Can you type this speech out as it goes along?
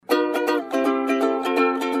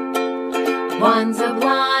One's a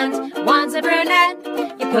blonde, one's a brunette.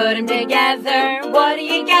 You put them together, what do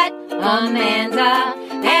you get? Amanda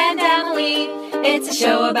and Emily. It's a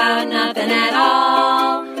show about nothing at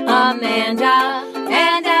all. Amanda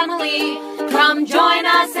and Emily. Come join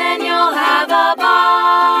us and you'll have a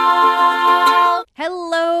ball.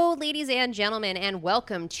 Hello, ladies and gentlemen, and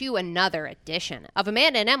welcome to another edition of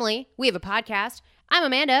Amanda and Emily. We have a podcast. I'm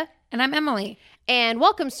Amanda. And I'm Emily. And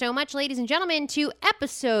welcome so much, ladies and gentlemen, to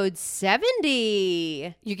episode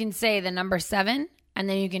 70. You can say the number 7, and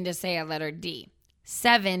then you can just say a letter D.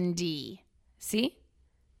 7D. See?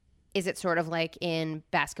 Is it sort of like in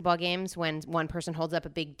basketball games when one person holds up a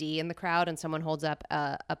big D in the crowd and someone holds up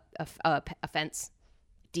a fence?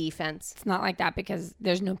 D fence. It's not like that because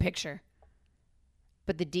there's no picture.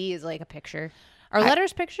 But the D is like a picture. Are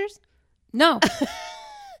letters pictures? No.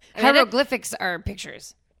 Hieroglyphics are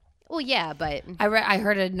pictures. Well, yeah, but I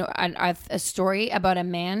heard a story about a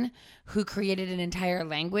man who created an entire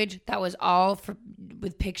language that was all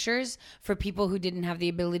with pictures for people who didn't have the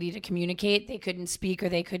ability to communicate. They couldn't speak, or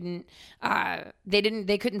they couldn't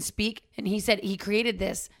speak. And he said he created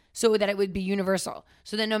this so that it would be universal,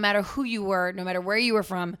 so that no matter who you were, no matter where you were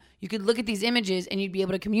from, you could look at these images and you'd be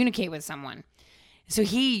able to communicate with someone. So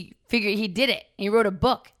he figured he did it. He wrote a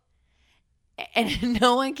book. And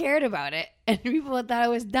no one cared about it. And people thought it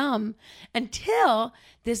was dumb until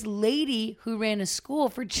this lady who ran a school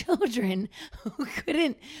for children who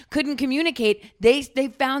couldn't communicate, they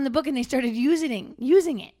found the book and they started using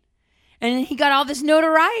it. And then he got all this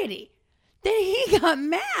notoriety. Then he got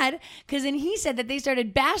mad because then he said that they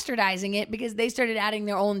started bastardizing it because they started adding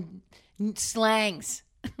their own slangs.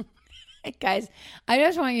 Guys, I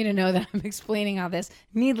just want you to know that I'm explaining all this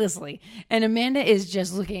needlessly. And Amanda is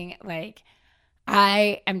just looking like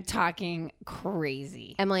I am talking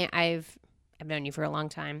crazy. Emily, I've known you for a long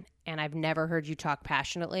time, and I've never heard you talk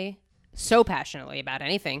so passionately about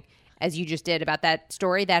anything as you just did about that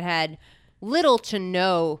story that had little to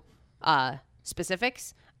no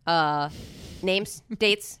specifics, names,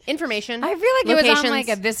 dates, information. I feel like locations. It was on like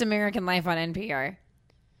a This American Life on NPR.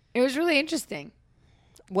 It was really interesting.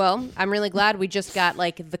 Well, I'm really glad we just got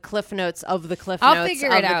like the cliff notes of the cliff notes. I'll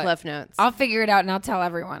figure it out. Cliff notes. I'll figure it out and I'll tell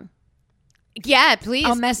everyone. Yeah, please.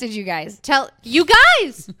 I'll message you guys. Tell you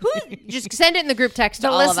guys. Just send it in the group text to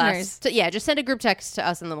all listeners. of us. Yeah, just send a group text to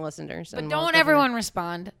us and the listeners. But don't everyone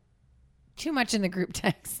respond too much in the group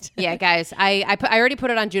text. Yeah, guys. I already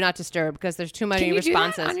put it on Do Not Disturb because there's too many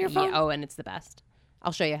responses. Do that on your phone? Yeah, and it's the best.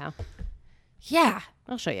 I'll show you how. Yeah.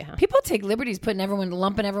 I'll show you how. People take liberties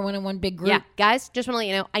lumping everyone in one big group. Yeah, guys, just want to let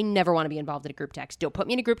you know, I never want to be involved in a group text. Don't put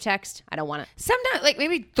me in a group text. I don't want to. Sometimes, like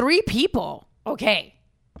maybe 3 people. Okay.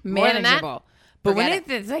 More than that? Manageable. But when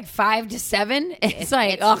it's like 5 to 7, it's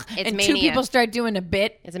like, ugh. It's and mania. 2 people start doing a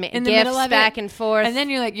bit in the middle of it. back and forth. And then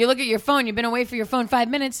you're like, you look at your phone. You've been away for your phone 5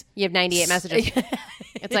 minutes. You have 98 messages.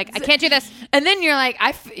 It's like, I can't do this. And then you're like,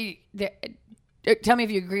 tell me if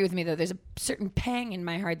you agree with me, though. There's a certain pang in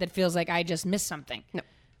my heart that feels like I just missed something. No.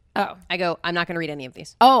 Oh. I go, I'm not going to read any of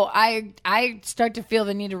these. Oh, I start to feel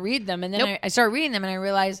the need to read them. And then I start reading them and I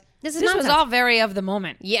realize this was all very of the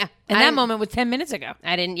moment. Yeah. And that moment was 10 minutes ago.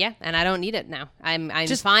 I didn't, and I don't need it now. I'm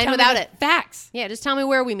just fine without it. Facts. Yeah, just tell me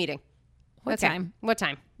where are we meeting? What time? What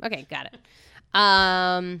time? Okay, got it.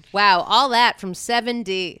 Wow, all that from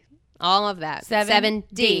 7D. All of that.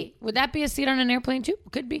 7D. Would that be a seat on an airplane too?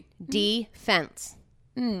 Could be. Defense.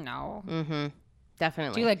 No. Mm-hmm.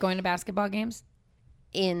 Definitely. Do you like going to basketball games?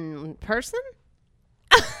 In person?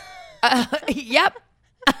 Yep.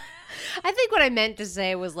 I think what I meant to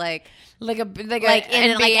say was like NBA?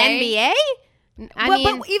 NBA? But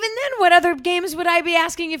even then, what other games would I be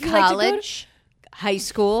asking if you like to go to? College, high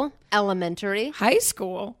school, elementary. High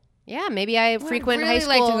school? Yeah, maybe I frequent high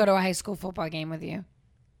school. I'd really like to go to a high school football game with you.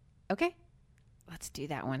 Okay. Let's do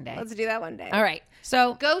that one day. Let's do that one day. All right.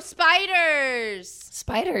 So go Spiders.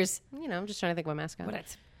 Spiders. You know, I'm just trying to think of a mascot. What a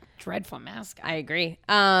dreadful mascot. I agree.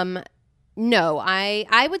 No,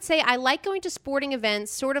 I would say I like going to sporting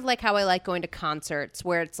events, sort of like how I like going to concerts,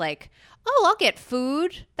 where it's like, oh, I'll get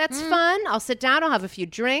food. That's fun. I'll sit down. I'll have a few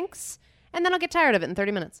drinks, and then I'll get tired of it in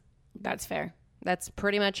 30 minutes. That's fair. That's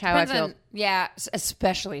pretty much how I feel. Yeah,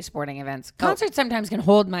 especially sporting events. Concerts sometimes can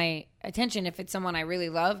hold my attention if it's someone I really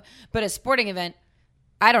love, but a sporting event,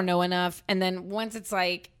 I don't know enough. And then once it's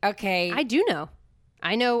like, okay. I do know.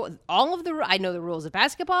 I know I know the rules of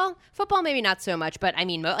basketball. Football, maybe not so much, but I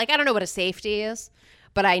mean, like, I don't know what a safety is,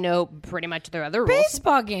 but I know pretty much the other rules.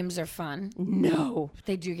 Baseball games are fun. No.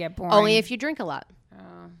 They do get boring. Only if you drink a lot.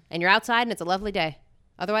 And you're outside and it's a lovely day.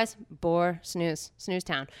 Otherwise, bore, snooze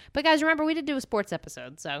town. But guys, remember, we did do a sports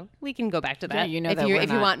episode, so we can go back to that. Yeah, you know if that you we're if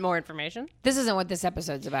you not. want more information. This isn't what this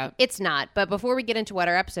episode's about. It's not. But before we get into what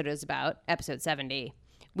our episode is about, episode 70,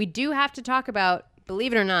 we do have to talk about,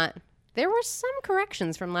 believe it or not, there were some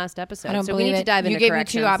corrections from last episode. I don't so believe we need it. to dive You into gave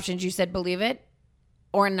corrections. me two options. You said believe it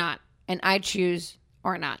or not, and I choose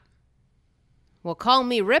or not. Well, call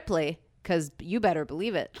me Ripley, because you better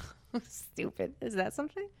believe it. Stupid. Is that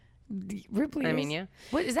something? Ripley. I mean, yeah.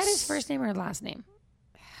 What is that? His first name or last name?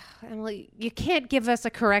 Emily, you can't give us a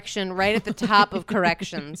correction right at the top of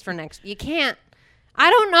corrections for next. You can't. I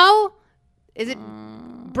don't know. Is it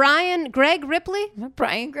Greg Ripley?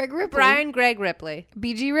 Brian Greg Ripley. Brian Greg Ripley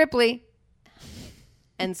BG Ripley.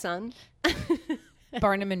 and son.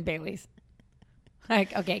 Barnum and Bailey's.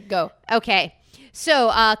 Like, okay, go. Okay. So,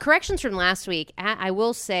 corrections from last week. I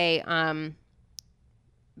will say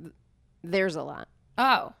there's a lot.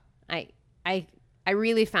 Oh. I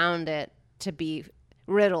really found it to be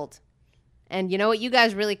riddled. And you know what? You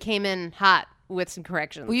guys really came in hot with some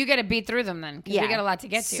corrections. Well, you got to beat through them then, because we got a lot to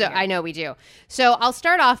get to. So here. I know we do. So I'll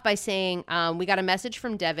start off by saying we got a message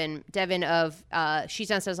from Devin. Devin of she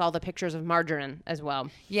sent us all the pictures of margarine as well.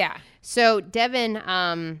 Yeah. So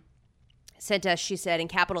Devin sent us. She said in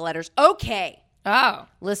capital letters, "Okay." Oh.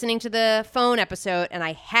 Listening to the phone episode, and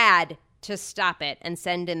I had to stop it and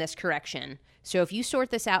send in this correction. So if you sort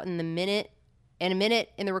this out in a minute in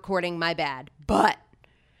the recording, my bad. But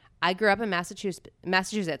I grew up in Massachusetts.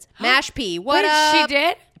 Mashpee, what Wait, up? she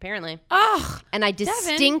did? Apparently. Oh. And I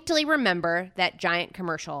distinctly remember that Giant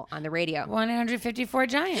commercial on the radio. 1-854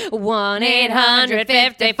 Giant.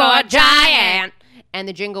 1-854-GIANT. And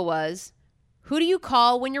the jingle was, who do you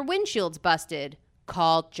call when your windshield's busted?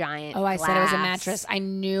 Call Giant Oh, I said it was a Glass. mattress. I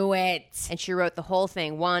knew it. And she wrote the whole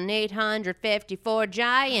thing.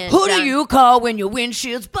 1-854-GIANT. Who do you call when your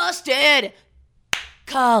windshield's busted?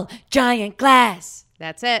 Call Giant Glass.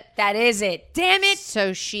 That's it. That is it. Damn it. So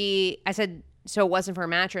I said, so it wasn't for a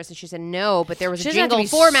mattress. And she said, no, but there was a She doesn't have to jingle be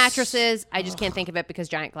for mattresses. I just can't think of it because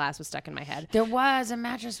Giant Glass was stuck in my head. There was a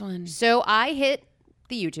mattress one. So I hit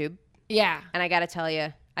the YouTube, Yeah. and I got to tell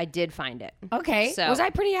you, I did find it. Okay. So- was I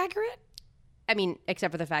pretty accurate? I mean,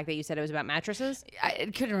 except for the fact that you said it was about mattresses. I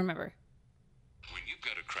couldn't remember. When you've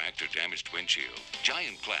got a cracked or damaged windshield,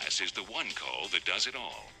 Giant Glass is the one call that does it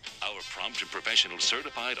all. Our prompt and professional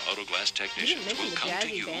certified auto glass technicians mention will the come to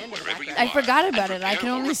jazzy you band in the wherever you background. are. I forgot about and it. I repair can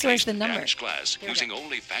or only replace source the number. damaged glass using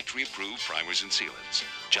only factory-approved primers and sealants.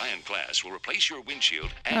 Giant Glass will replace your windshield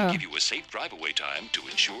and give you a safe drive-away time to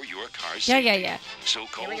ensure your car's Yeah, safe. yeah, yeah. So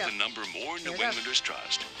call we go. the number more New Englanders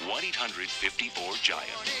trust.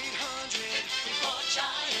 1-800-54-GIANT.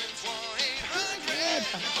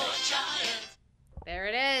 There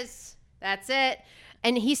it is. That's it.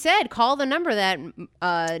 And he said, call the number that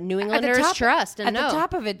New Englanders trust and at know. the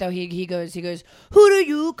top of it, though, he goes, who do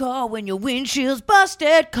you call when your windshield's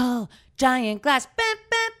busted? Call Giant Glass.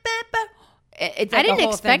 It's I like a didn't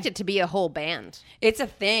whole expect thing. it to be a whole band. It's a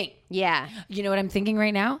thing. Yeah. You know what I'm thinking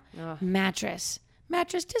right now? Mattress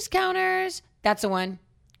discounters. That's the one.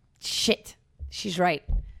 Shit. She's right.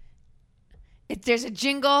 There's a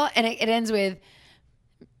jingle, and it ends with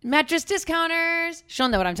mattress discounters. She'll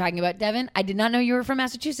know what I'm talking about, Devin. I did not know you were from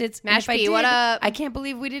Massachusetts. And if I Mashpee, did, what up? I can't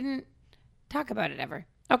believe we didn't talk about it ever.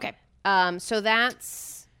 Okay. So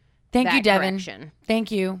that's Thank that you, Devin. correction.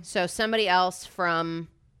 Thank you. So somebody else from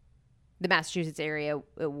the Massachusetts area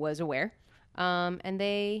was aware. And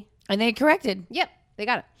they corrected. Yep, they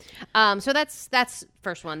got it. So that's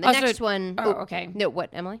first one. The Oh, so- next one. oh, okay. No, what,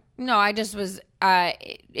 Emily? No, I just was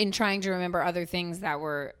in trying to remember other things that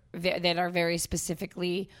are very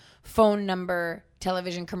specifically phone number,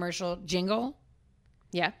 television commercial, jingle.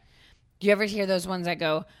 Yeah. You ever hear those ones that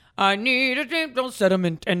go, I need a drink, don't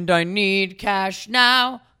settlement, and I need cash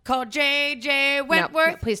now. Call JJ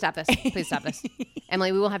Wentworth. No, please stop this. Please stop this.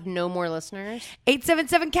 Emily, we will have no more listeners.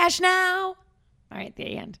 877 cash now. All right,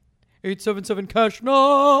 the end. 877 cash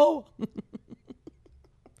now.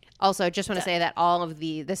 Also, just want to say that all of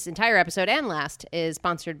this entire episode and last is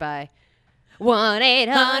sponsored by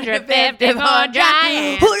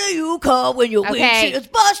 1-800-54-GIANT. Who do you call when your Okay. windshield's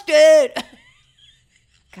busted?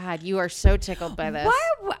 God, you are so tickled by this.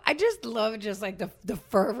 Why? I just love just like the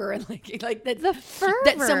fervor and like that The fervor.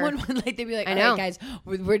 that someone would like they'd be like, I all know. right, guys,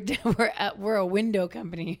 we're a window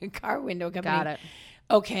company, a car window company. Got it.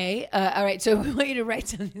 Okay, all right. So we want you to write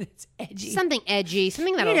something that's edgy. Something edgy,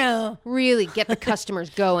 something that'll know. really get the customers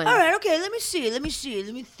going. All right, okay. Let me see. Let me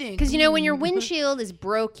think. Because, when your windshield is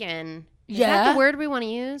broken, Is that the word we want to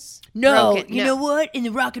use? No, Broken. you know what? In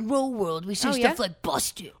the rock and roll world, we say Oh, stuff yeah? like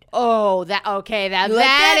busted. Oh, that okay. That You like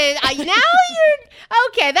that that? is now you're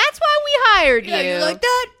okay. That's why we hired you. Yeah, you like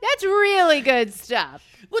that? That's really good stuff.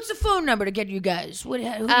 What's the phone number to get you guys? Who do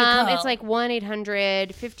you call? It's like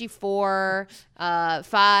 1-800-54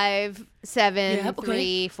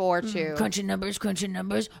 57342. Crunching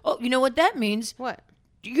numbers. Oh, you know what that means? What?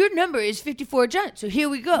 Your number is 54 John. So here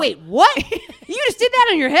we go. Wait, what? You just did that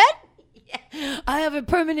on your head? I have a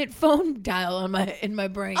permanent phone dial in my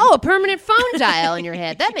brain. Oh, a permanent phone dial in your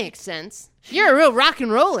head. That makes sense. You're a real rock and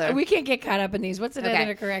roller. We can't get caught up in these. What's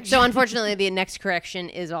another correction? So unfortunately, the next correction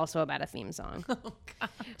is also about a theme song. Oh, God.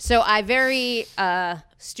 So I very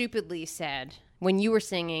stupidly said, when you were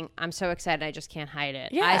singing, I'm so excited I just can't hide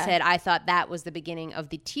it. Yeah. I said I thought that was the beginning of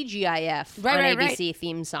the TGIF on ABC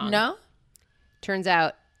theme song. No? Turns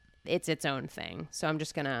out it's its own thing. So I'm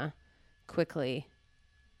just going to quickly...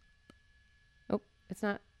 Oh, it's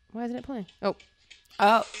not... Why isn't it playing? Oh.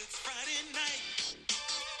 Oh.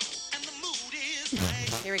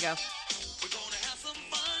 Here we go.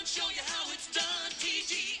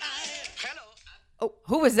 Oh,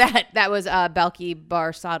 who was that? That was Balki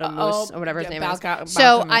Barsadomus or whatever his name is. Balka-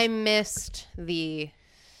 So Balkamus. I missed the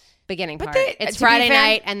beginning part. they- It's to be Friday fair-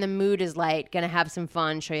 night and the mood is light. Gonna have some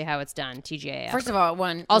fun. Show you how it's done. TGIF. First of all,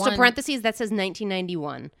 also parentheses that says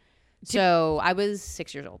 1991. So I was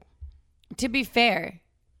 6 years old. To be fair,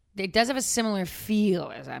 it does have a similar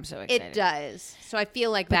feel as I'm So Excited. It does. So I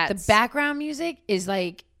feel like But that's the background music is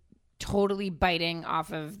like totally biting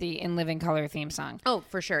off of the In Living Color theme song. Oh,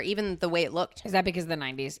 for sure. Even the way it looked. Is that because of the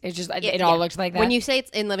 90s? It's just, it all looked like that? When you say it's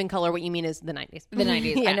in living color, what you mean is the 90s. The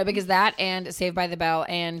 90s. Yeah. I know, because that and Saved by the Bell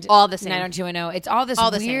and All the same. 90210. It's all this All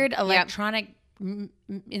the same. weird Yep. electronic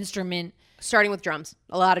instrument. Starting with drums.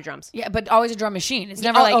 A lot of drums. Yeah, but always a drum machine. It's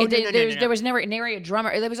never Oh, like, oh, no. there was never a drummer.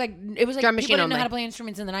 It was like Drum people machine didn't know how only. to play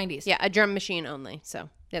instruments in the 90s. Yeah, a drum machine only. So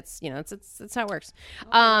that's, that's how it works.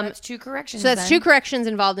 That's two corrections. So that's then. two corrections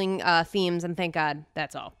involving themes, and thank God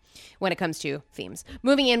that's all when it comes to themes.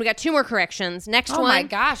 Moving in, we got two more corrections. Next Oh one, my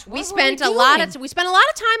gosh, we what spent were we a lot doing?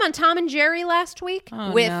 of time on Tom and Jerry last week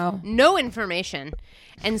Oh, with no. information,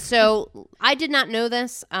 and so I did not know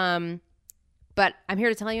this, but I'm here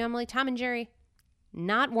to tell you, Emily, Tom and Jerry,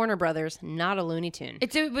 not Warner Brothers, not a Looney Tune.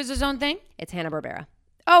 It was his own thing? It's Hanna-Barbera.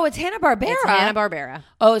 Oh, it's Hanna-Barbera. It's Hanna-Barbera.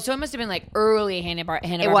 Oh, so it must have been like early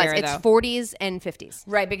Hanna-Barbera. It was. Though. It's 40s and 50s.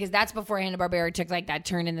 Right, because that's before Hanna-Barbera took like that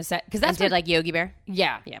turn in the set. Because That's that's when, like Yogi Bear.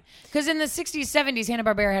 yeah. Yeah. Because in the 60s, 70s,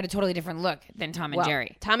 Hanna-Barbera had a totally different look than Tom and Well,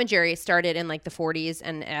 Jerry. Tom and Jerry started in like the 40s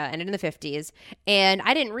and ended in the 50s. And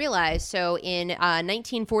I didn't realize. So in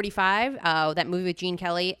 1945, that movie with Gene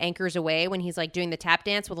Kelly, Anchors Away, when he's like doing the tap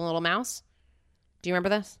dance with a little mouse. Do you remember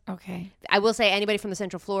this? Okay. I will say anybody from the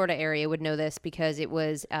Central Florida area would know this because it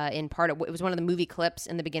was it was one of the movie clips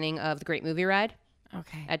in the beginning of The Great Movie Ride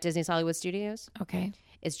Okay. at Disney's Hollywood Studios. Okay.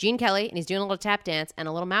 It's Gene Kelly, and he's doing a little tap dance, and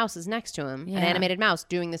a little mouse is next to him, Yeah. an animated mouse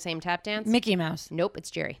doing the same tap dance. Mickey Mouse. Nope,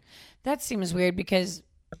 it's Jerry. That seems weird because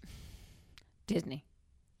Disney.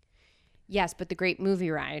 Yes, but The Great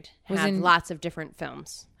Movie Ride Was had in- lots of different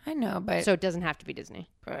films. I know, but, So it doesn't have to be Disney.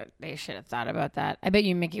 but they should have thought about that. I bet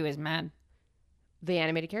you Mickey was mad. The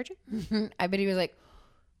animated character? I bet he was like,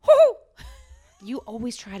 oh, You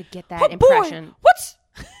always try to get that oh impression. boy, what's,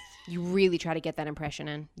 You really try to get that impression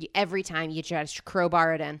in. Every time you try to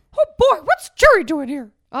crowbar it in. oh boy, what's Jerry doing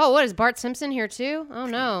here? Oh, what is Bart Simpson here too? Oh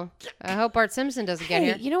no! I hope Bart Simpson doesn't get Hey,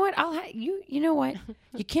 here. you know what? You know what?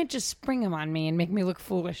 You can't just spring him on me and make me look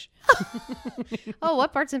foolish. Oh,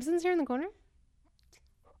 what? Bart Simpson's here in the corner?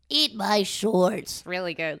 Eat my shorts.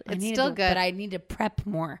 Really good. I It's needed still to- good. but I need to prep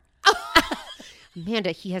more.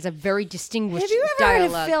 Amanda, he has a very distinguished Have you ever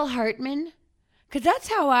dialogue. heard of Phil Hartman? Because that's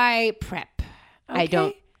how I prep. I don't.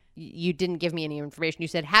 Okay? You didn't give me any information. You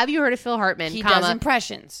said, "Have you heard of Phil Hartman?" He comma, does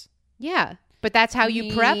impressions. Yeah, but that's how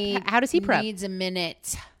you prep. How does he prep? Needs a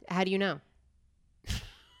minute. How do you know?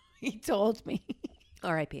 He told me.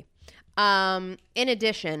 R.I.P. In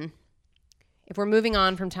addition, if we're moving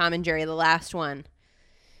on from Tom and Jerry, the last one,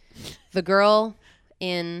 the girl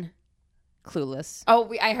in Clueless.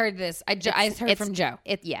 Oh, I heard this. I heard It's from Joe.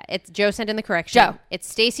 It's Joe sent in the correction. Joe. It's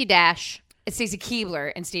Stacey Dash. It's Stacey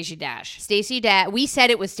Keebler and Stacey Dash. We said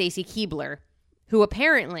it was Stacey Keebler, who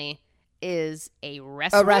apparently is a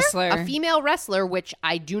wrestler, a female wrestler, which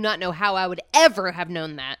I do not know how I would ever have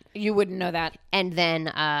known that. You wouldn't know that. And then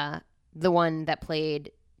the one that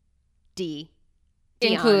played In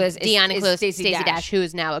Clueless is Stacey Dash. who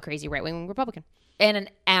is now a crazy right-wing Republican. And an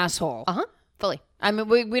asshole. Uh-huh. Fully. I mean,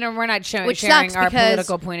 we're not Which sharing sucks our because-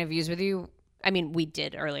 political point of views with you. I mean, we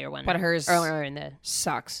did earlier But hers earlier in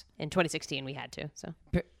 2016 we had to. So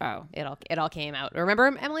Oh. it all came out. Remember,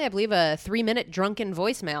 Emily? I believe a 3-minute drunken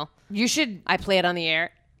voicemail. You should I play it on the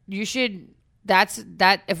air.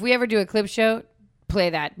 if we ever do a clip show, play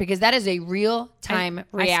that because that is a real time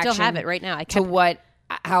reaction. I still have it right now.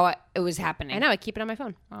 How it was happening. I know. I keep it on my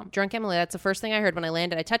phone. Drunk Emily. That's the first thing I heard when I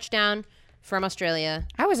landed. I touched down from Australia.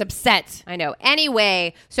 I was upset. I know.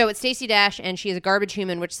 Anyway, so it's Stacey Dash, and she is a garbage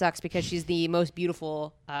human, which sucks because she's the most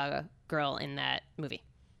beautiful girl in that movie,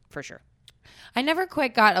 for sure. I never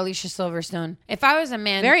quite got Alicia Silverstone. If I was a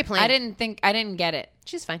man, Very plain. I didn't get it.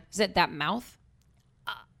 She's fine. Is it that mouth?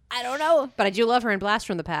 I don't know. But I do love her in Blast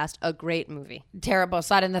from the Past. A great movie. Terrible.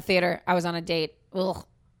 Saw it in the theater. I was on a date. Ugh.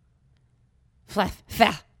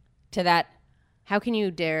 To that. How can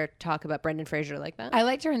you dare talk about Brendan Fraser like that? I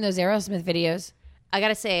liked her in those Aerosmith videos. I got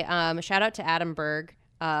to say, shout out to Adam Berg,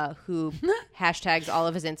 who hashtags all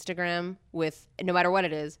of his Instagram with, no matter what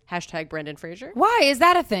it is, hashtag Brendan Fraser. Why is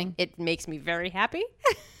that a thing? It makes me very happy.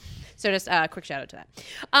 So just a quick shout out to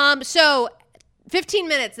that. So 15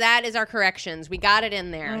 minutes, that is our corrections. We got it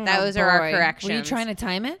in there. Those are our corrections. Were you trying to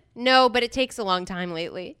time it? No, but it takes a long time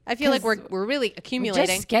lately. I feel like we're really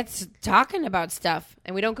accumulating. Just gets talking about stuff.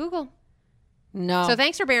 And we don't Google. No. So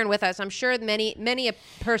thanks for bearing with us. I'm sure many a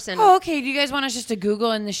person Oh, okay. Do you guys want us just to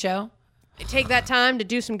Google in the show? take that time to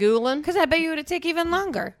do some Googling. Because I bet you it would take even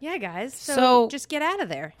longer. Yeah, guys. So just get out of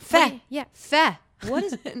there. Feh. Yeah, feh. What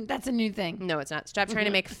is That's a new thing. No, it's not. Stop trying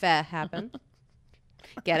to make feh happen.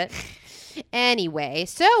 Get it? Anyway,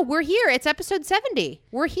 so we're here. It's episode 70.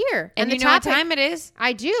 We're here. And the you know what topic, time it is?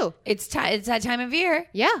 I do. It's that time of year.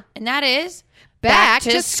 Yeah. And that is Back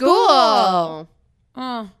to school.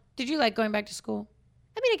 Oh, did you like going back to school?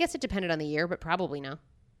 I mean, I guess it depended on the year, but probably no.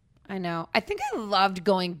 I know. I think I loved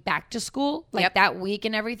going back to school, like Yep. that week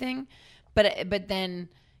and everything. But then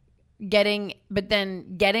getting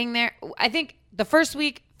there. I think the first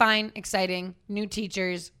week, fine, exciting, new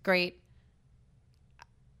teachers, great.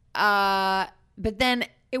 But then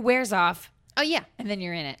it wears off, Oh, yeah. and then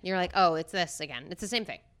you're in it. You're like, oh, it's this again. It's the same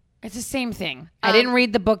thing. It's the same thing. I didn't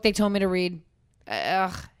read the book they told me to read.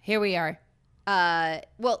 Here we are.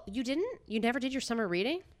 Well, you didn't? You never did your summer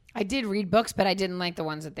reading? I did read books, but I didn't like the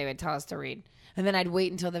ones that they would tell us to read. And then I'd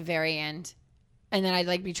wait until the very end. And then I'd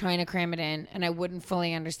like be trying to cram it in, and I wouldn't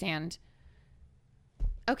fully understand.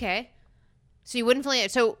 Okay. So you wouldn't fully...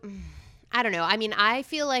 So, I don't know. I mean, I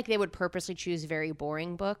feel like they would purposely choose very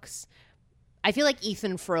boring books. I feel like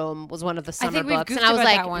Ethan Frome was one of the summer books. And I was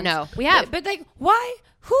like, no. We have. But like, why?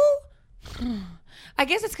 Who? I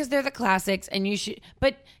guess it's because they're the classics, and you should...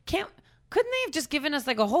 But couldn't they have just given us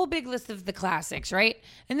like a whole big list of the classics, right?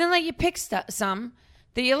 And then like you pick some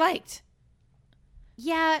that you liked.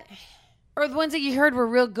 Yeah. Or the ones that you heard were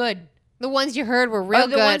real good. The ones you heard were real Or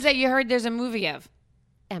the good. ones that you heard there's a movie of.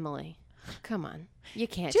 Emily, come on. You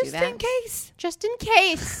can't Just do that. in case. Just in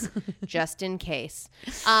case. Just in case.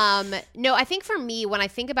 No, I think for me, when I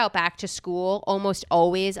think about back to school, almost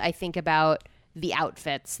always I think about the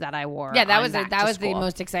outfits that I wore. Yeah, that on was back that to was the school.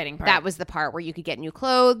 most exciting part. That was the part where you could get new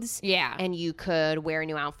clothes. Yeah. And you could wear a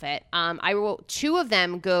new outfit. I will, 2 of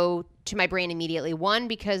them go to my brain immediately. 1,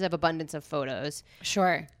 because of abundance of photos.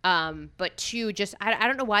 Sure. But 2, just, I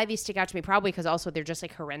don't know why these stick out to me. Probably because also they're just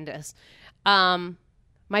like horrendous.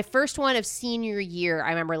 My first one of senior year,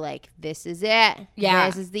 I remember like, this is it. Yeah.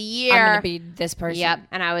 This is the year. I'm going to be this person. Yep.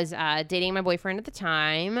 And I was dating my boyfriend at the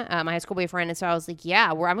time, my high school boyfriend. And so I was like, yeah,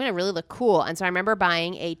 I'm going to really look cool. And so I remember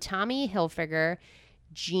buying a Tommy Hilfiger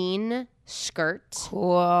jean skirt.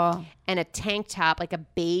 Cool. And a tank top, like a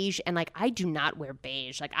beige. And like, I do not wear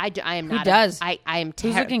beige. Like I am not. Who does? I am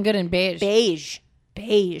Who's looking good in beige?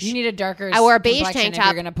 beige. You need a darker. I wore a beige complexion tank if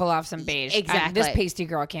top. You're gonna pull off some beige. Exactly. This pasty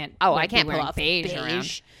girl can't. Oh, like, I can't be pull wearing off beige.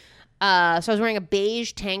 beige. So I was wearing a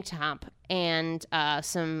beige tank top and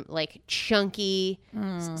some like chunky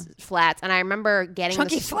flats. And I remember getting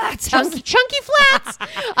Chunky flats. chunky flats,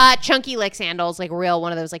 chunky like sandals, like real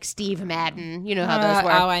one of those like Steve Madden. You know how those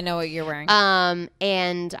were. Oh, I know what you're wearing.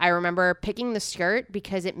 And I remember picking the skirt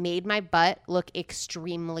because it made my butt look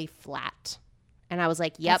extremely flat. And I was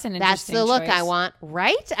like, yep, That's an that's the interesting look I choice. want,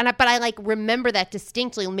 right? But I like remember that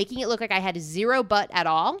distinctly, making it look like I had 0 butt at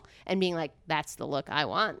all and being like, that's the look I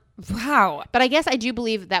want. Wow. But I guess I do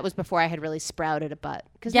believe that was before I had really sprouted a butt.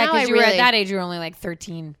 Yeah, now I because you were really, at that age. You were only like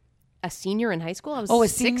 13. a senior in high school. I was Oh, a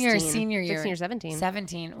 16, senior year. 16 or 17.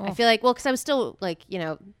 17. Oh. I feel like, well, because I was still like,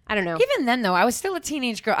 I don't know. Even then, though, I was still a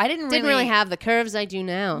teenage girl. I didn't really have the curves I do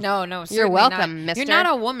now. No, You're certainly welcome, not. mister. You're not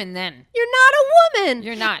a woman then. You're not a woman.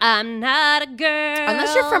 You're not. I'm not a girl.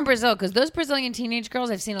 Unless you're from Brazil, because those Brazilian teenage girls,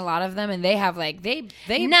 I've seen a lot of them, and they have like they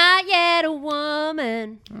Not yet a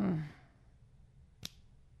woman.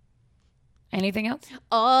 Anything else?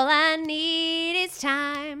 All I need is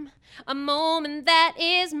time, a moment that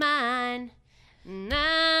is mine.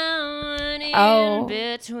 Now and in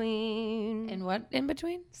between. And what in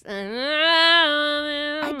between?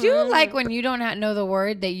 I I do like when you don't know the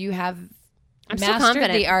word that you have I'm so mastered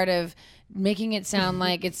confident. the art of making it sound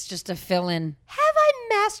like it's just a fill-in. Have I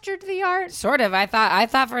mastered the art? Sort of. I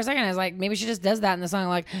thought for a second I was like, maybe she just does that in the song,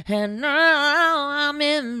 like, and now I'm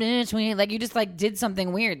in between. Like you just like did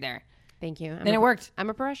something weird there. Thank you. And it worked. I'm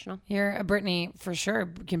a professional. You're a Brittany for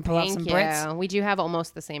sure. Can pull out some Thank Brits. you. We do have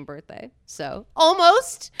almost the same birthday. So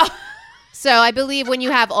almost. So I believe when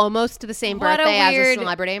you have almost the same What a birthday as a weird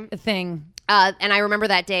celebrity. thing. And I remember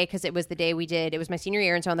that day because it was the day it was my senior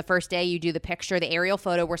year. And so on the first day, you do the picture, the aerial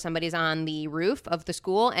photo where somebody's on the roof of the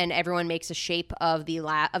school and everyone makes a shape of the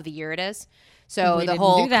year it is. So We the didn't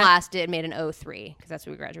whole do that. class made an 03 because that's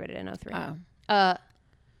what we graduated in 03.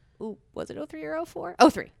 Was it 03 or 04?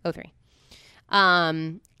 03.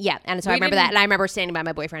 Yeah. And so I remember that. And I remember standing by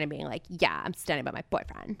my boyfriend and being like, yeah, I'm standing by my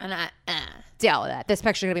boyfriend. And Deal with that. This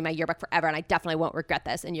picture is going to be my yearbook forever. And I definitely won't regret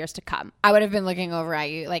this in years to come. I would have been looking over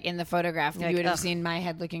at you, like in the photograph. Like, you would have ugh. seen my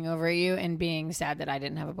head looking over at you and being sad that I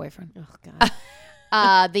didn't have a boyfriend. Oh, God.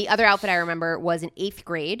 The other outfit I remember was in 8th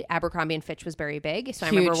grade. Abercrombie & Fitch was very big. So I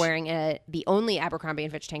remember Huge. wearing the only Abercrombie &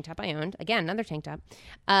 Fitch tank top I owned. Again, another tank top.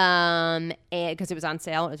 Because it was on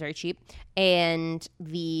sale. It was very cheap. And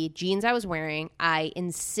the jeans I was wearing, I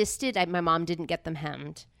insisted my mom didn't get them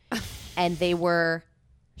hemmed. And they were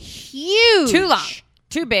huge. Too long.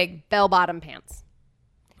 Too big. Bell-bottom pants.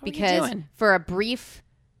 What were you Because doing? for a brief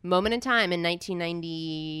moment in time in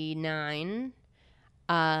 1999...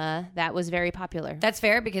 that was very popular. That's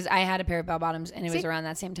fair because I had a pair of bell bottoms and it was See? around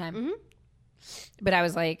that same time. But I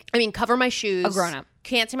was like, I mean, cover my shoes. A grown-up.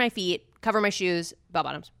 Can't see my feet. Cover my shoes. Bell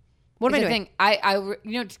bottoms. What am I here's the doing?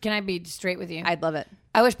 thing. You know, can I be straight with you? I'd love it.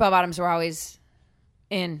 I wish bell bottoms were always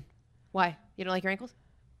in. Why? You don't like your ankles?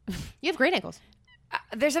 You have great ankles.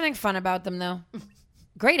 There's something fun about them though.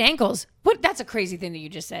 Great ankles. What? That's a crazy thing that you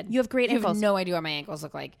just said. You have great You ankles. have no idea what my ankles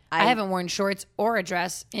look like. I haven't worn shorts or a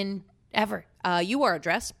dress in ever. You wore a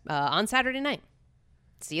dress on Saturday night.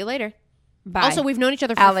 See you later. Bye. Also, we've known each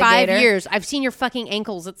other for Alligator. 5 years. I've seen your fucking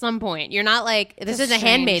ankles at some point. You're not like, this That's isn't a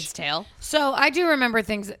strange. Handmaid's Tale. So I do remember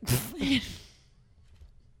things that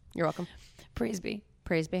You're welcome. praise be.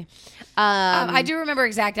 Praise be. I do remember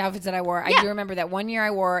exact outfits that I wore. Yeah. I do remember that one year I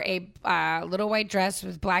wore a little white dress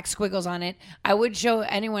with black squiggles on it. I would show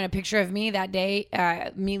anyone a picture of me that day,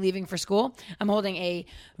 me leaving for school. I'm holding a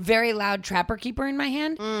very loud Trapper Keeper in my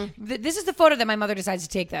hand. This is the photo that my mother decides to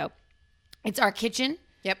take, though. It's our kitchen.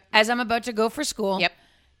 Yep. As I'm about to go for school. Yep.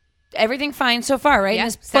 Everything fine so far, right? Yeah, In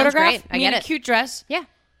this sounds photograph, great. I me get in a it. cute dress. Yeah.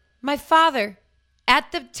 My father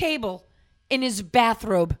at the table in his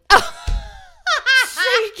bathrobe. So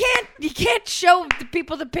you can't show the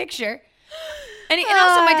people the picture. And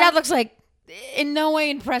also my dad looks like in no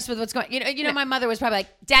way impressed with what's going. You know, my mother was probably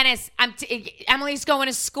like, Dennis, Emily's going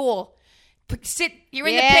to school. Sit, you're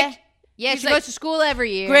in the pic. Yeah, He's she like, goes to school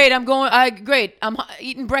every year. Great, I'm going. Great, I'm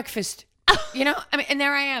eating breakfast. You know, I mean, and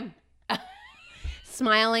there I am,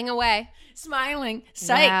 Smiling away. smiling,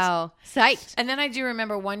 psyched. Wow. Psyched. And then I do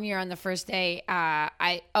remember one year on the first day,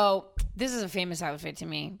 this is a famous outfit to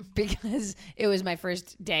me because it was my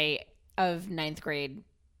first day of 9th grade,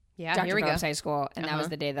 Yeah, Dr. here we go. Phillips High School, and that was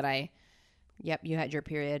the day that I Yep, you had your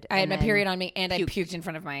period. had and my then- period on me, and I puked in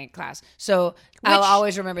front of my class. So I'll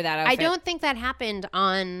always remember that outfit. I don't think that happened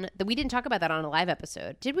we didn't talk about that on a live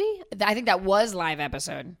episode, did we? I think that was live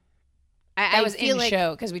episode. I That was feel in like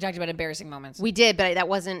show because we talked about embarrassing moments. we did, but that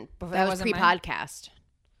wasn't. That was wasn't mine? pre-podcast.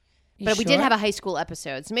 You But we did sure? have a high school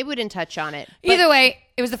episode, so maybe we didn't touch on it. But Either way,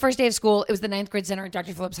 it was the first day of school. It was the 9th grade center at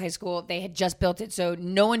Dr. Phillips High School. They had just built it, so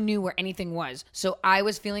no one knew where anything was. So I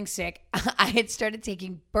was feeling sick. I had started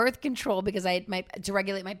taking birth control because I had to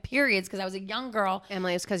regulate my periods because I was a young girl.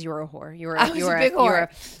 Emily, it's because you were a whore. I was a big whore. You were a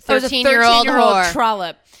I was a 13-year-old whore.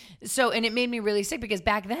 trollop. So, and it made me really sick because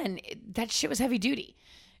back then that shit was heavy duty,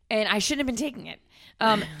 and I shouldn't have been taking it.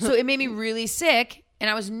 So it made me really sick, and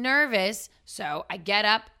I was nervous. So I get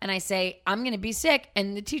up and I say, I'm going to be sick.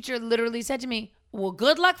 And the teacher literally said to me, well,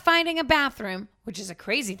 good luck finding a bathroom, which is a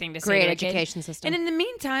crazy thing to say. Great to a kid. education system. And in the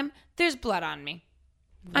meantime, there's blood on me.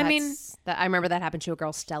 I mean, I remember that happened to a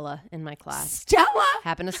girl, Stella, in my class. Stella.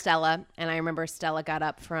 Happened to Stella, and I remember Stella got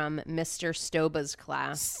up from Mr. Stoba's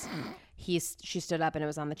class. She stood up, and it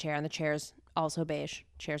was on the chair, and the chairs also beige.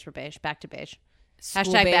 Chairs were beige, back to beige. School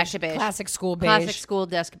Hashtag beige. back to beige. Classic school beige. Classic school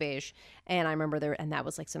desk beige. And I remember and that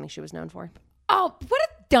was like something she was known for. Oh, what a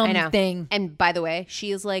dumb I know. thing. And by the way,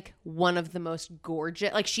 she is like one of the most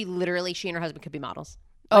gorgeous. Like she and her husband could be models.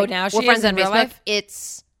 Oh, Like, now she we're friends is on in real Facebook. life?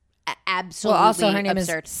 It's absolutely Well, also her name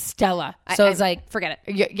absurd. is Stella. So it's like, forget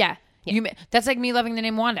it. yeah. That's like me loving the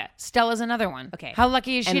name Wanda. Stella's another one. Okay. How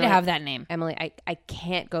lucky is she Emily, to have that name? Emily, I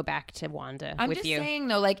can't go back to Wanda I'm with just you. saying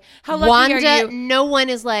though, like how lucky Wanda, are you? no one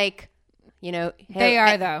is like, you know. They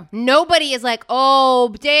are, though. Nobody is like, oh,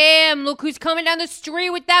 damn, look who's coming down the street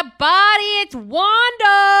with that body. It's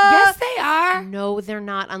Wanda. Yes, they are. No, they're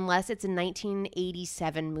not, unless it's a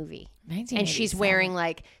 1987 movie. 1987. And she's wearing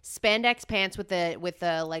like spandex pants with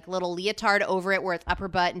the like little leotard over it where it's up her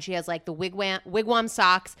butt, and she has like the wigwam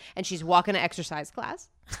socks, and she's walking to exercise class.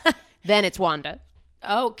 Then it's Wanda.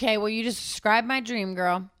 Okay, well, you just described my dream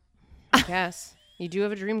girl. Yes, you do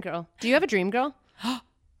have a dream girl. Do you have a dream girl?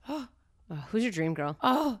 Who's your dream girl?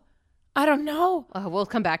 Oh, I don't know. We'll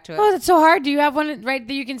come back to it. Oh, that's so hard. Do you have one right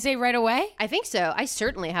that you can say right away? I think so. I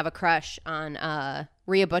certainly have a crush on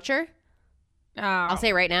Rhea Butcher. Oh. I'll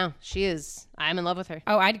say right now, she is. I'm in love with her.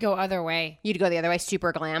 Oh, I'd go other way. You'd go the other way,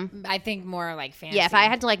 super glam. I think more like fancy. Yeah, if I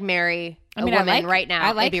had to like marry a woman right now,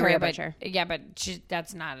 I like it'd be her, Rhea but, Butcher. yeah, but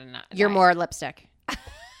that's not enough. You're more lipstick.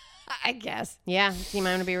 I guess. Yeah, you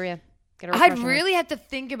might want to be Rhea. Get a I'd crush on her. really have to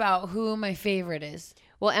think about who my favorite is.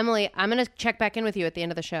 Well, Emily, I'm gonna check back in with you at the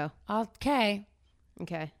end of the show. Okay.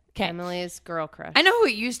 Okay. 'Kay. Emily's girl crush. I know who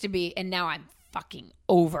it used to be, and now I'm fucking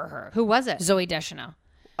over her. Who was it? Zoe Deschanel.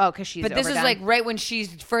 Oh, because she's. But this was overdone. like right when she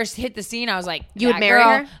first hit the scene. I was like, You would that marry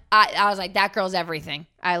girl- her? I was like, that girl's everything.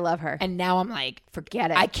 I love her. And now I'm like, Forget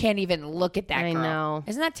it. I can't even look at that I girl. know.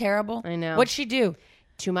 Isn't that terrible? I know. What'd she do?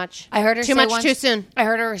 Too much. I heard her too say much once, too soon. I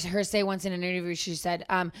heard her say once in an interview, she said,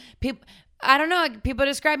 people, I don't know, people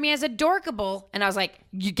describe me as adorkable. And I was like,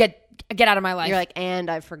 you get out of my life. You're like, and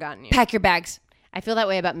I've forgotten you. Pack your bags. I feel that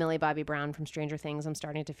way about Millie Bobby Brown from Stranger Things. I'm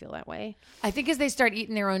starting to feel that way. I think as they start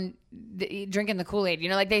eating their own, drinking the Kool-Aid, you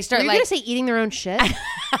know, like they start Are you like, gonna say eating their own shit?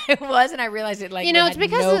 I was, and I realized it like, You know, had it's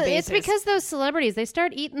because no it's basis. because those celebrities, they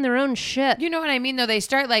start eating their own shit. You know what I mean, though? They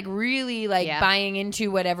start like really like Yeah. buying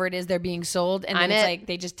into whatever it is they're being sold, and then I'm it's it. like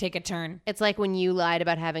they just take a turn. It's like when you lied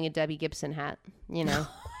about having a Debbie Gibson hat. You know,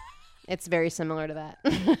 it's very similar to that.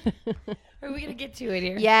 Are we gonna get to it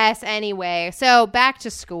here? Yes. Anyway, so back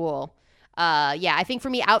to school. Yeah, I think for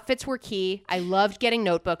me, outfits were key. I loved getting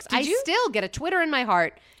notebooks. I you? still get a Twitter in my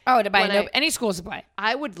heart. Oh, to buy When any school supply,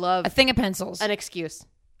 I would love a thing of pencils. an excuse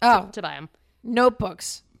Oh, to buy them.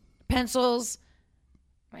 notebooks, pencils.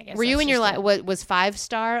 I guess Were you that's in your just life? Was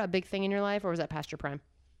 5-star a big thing in your life, or was that past your prime?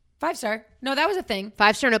 5-star? No, that was a thing.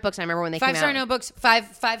 5-star notebooks. I remember when they came out. 5-star notebooks,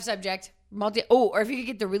 five subject, multi. Oh, or if you could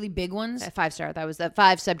get the really big ones, 5-star. That was the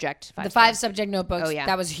 5 subject. the 5 subject notebooks. Oh, yeah.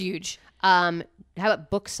 that was huge. How about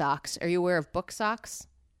book socks? Are you aware of book socks?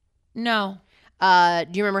 No. Do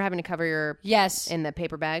you remember having to cover your Yes. in the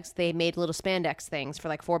paper bags? They made little spandex things for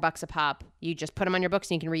like $4 a pop. You just put them on your books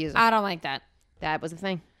and you can reuse them. I don't like that. That was the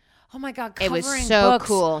thing. Oh my god, It covering was so books.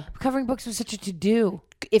 cool. Covering books was such a to do.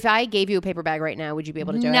 If I gave you a paper bag right now, would you be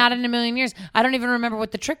able to do it? Not in a million years. I don't even remember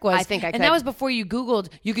what the trick was. I think I And could. that was before you Googled.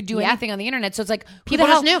 You could do Yeah. anything on the internet. So it's like who People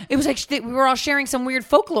the hell just knew. It was like we were all sharing some weird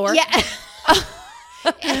folklore. Yeah.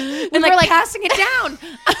 and were like, like- passing it down.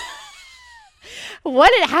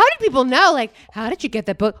 How did people know? Like, how did you get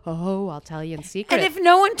that book? Oh, I'll tell you in secret. And if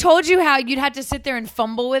no one told you how, you'd have to sit there and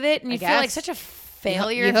fumble with it, and you feel like guess. such a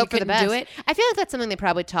failure. you if hope you for the couldn't best. do it. I feel like that's something they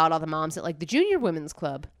probably taught all the moms at like the Junior Women's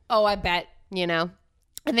Club. Oh, I bet. You know?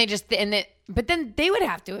 And they just but then they would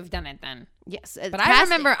have to have done it then. Yes. But I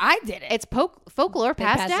remember I did it. It's folklore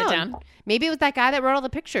passed passed it down. down. Maybe it was that guy that wrote all the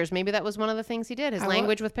pictures. Maybe that was one of the things he did. His will-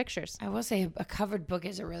 language with pictures. I will say a covered book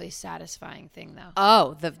is a really satisfying thing, though.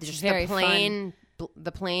 Oh, just very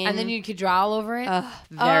the plain, And then you could draw all over it.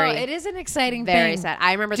 very, it is an exciting very thing. sad.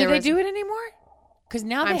 I remember Do there they was do it anymore? Because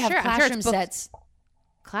now they I'm have sure classroom it's books. sets.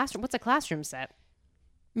 classroom. What's a classroom set?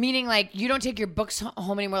 Meaning, like, you don't take your books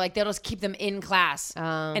home anymore. Like, they'll just keep them in class.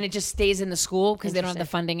 And it just stays in the school because they don't have the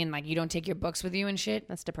funding and, like, you don't take your books with you and shit.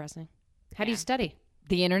 That's depressing. How do you study?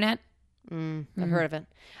 The internet? I've heard of it.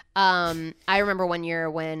 I remember one year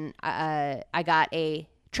when I got a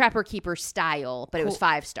Trapper Keeper style, but it was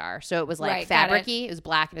 5-star. So it was like Right, got it. fabricy. It was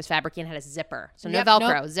black and it was fabricy and had a zipper. So no Yep,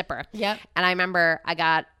 Velcro, nope. zipper. Yep. And I remember I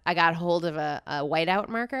got hold of a whiteout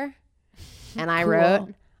marker and I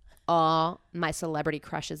wrote all my celebrity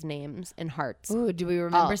crushes' names in hearts. Ooh, do we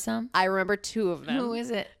remember some? I remember 2 of them. Who is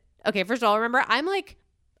it? Okay, first of all, remember I'm like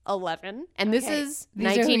 11 and this is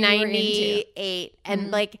These are who you were into. 1998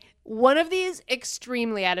 and like one of these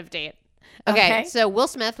extremely out of date. Okay, so Will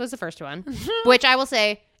Smith was the first one, which I will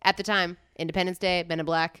say at the time, Independence Day, Men in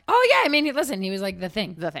Black, Oh, yeah. I mean, listen, he was like the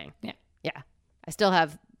thing. the thing. Yeah. Yeah. I still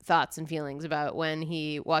have thoughts and feelings about when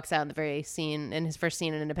he walks out in the very scene, in his first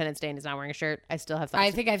scene in Independence Day and he's not wearing a shirt. I still have thoughts. I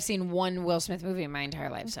think I've seen one Will Smith movie in my entire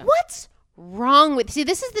life. So What? wrong with? See,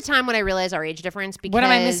 this is the time when I realize our age difference. Because What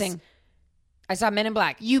am I missing? I saw Men in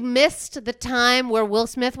Black. You missed the time where Will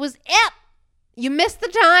Smith was it. You missed the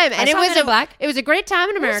time, and I it saw was Men in Black. It was a great time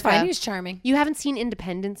in It was America. fine. He was charming. You haven't seen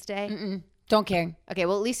Independence Day? Don't care. Okay,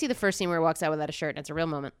 well, at least see the first scene where he walks out without a shirt, and it's a real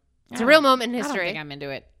moment. It's a real moment in I don't history. think I'm into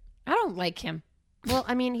it. I don't like him. Well,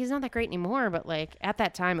 I mean, he's not that great anymore, but like at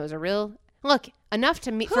that time, it was a real look enough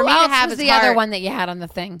to me Who for me else to have was his the other heart. one that you had on the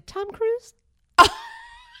thing? Tom Cruise.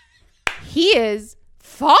 He is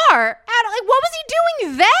far out. Like, what was he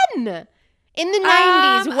doing then? In the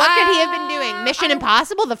 90s, what could he have been doing? Mission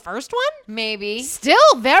Impossible, the first one? Maybe. Still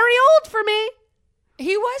very old for me.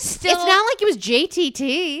 He was still. It's not like it was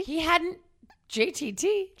JTT. He hadn't.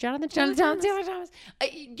 JTT. Jonathan Taylor Thomas.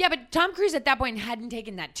 Yeah, but Tom Cruise at that point hadn't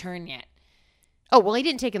taken that turn yet. Oh, well, he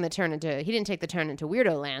didn't take the turn into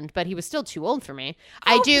Weirdo Land, but he was still too old for me.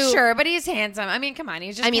 I do. Sure, but he's handsome. I mean, come on.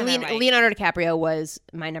 He's just. I mean, kinda like- Leonardo DiCaprio was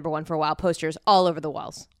my number one for a while. Posters all over the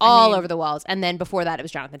walls. Over the walls. And then before that, it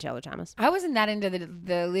was Jonathan Taylor Thomas. I wasn't that into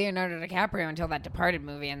the Leonardo DiCaprio until that Departed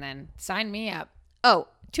movie, and then sign me up. Oh,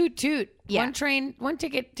 Toot toot. Yeah. One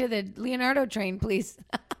ticket to the Leonardo train, please.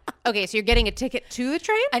 okay. So you're getting a ticket to the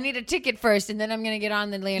train? I need a ticket first, and then I'm gonna get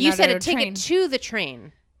on the Leonardo. You said a train. ticket to the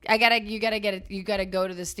train. You gotta get it. You gotta go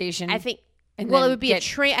to the station. I think. And Well, it then would be get- a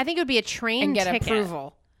train. I think it would be a train and get ticket.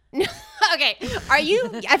 approval. Okay. Are you?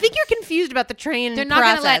 I think you're confused about the train. They're not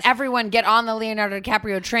process. gonna let everyone get on the Leonardo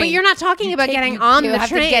DiCaprio train. But you're not talking You about take- getting you- on you the have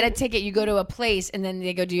train. to get a ticket. You go to a place, and then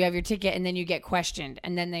they go, "Do you have your ticket?" And then you get questioned,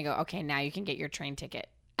 and then they go, "Okay, now you can get your train ticket."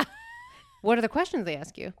 What are the questions they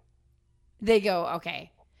ask you? They go,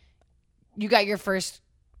 "Okay, you got your first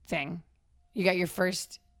thing. You got your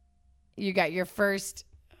first.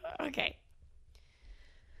 Okay,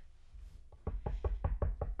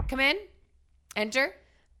 come in, enter."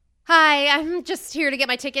 Hi, I'm just here to get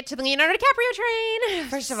my ticket to the Leonardo DiCaprio train.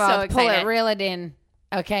 First of So all, pull it, excited. reel it in,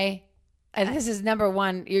 okay? And this is number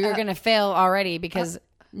one. You're gonna fail already because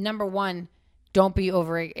number one, don't be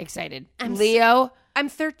overexcited. Leo I'm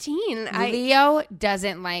 13. Leo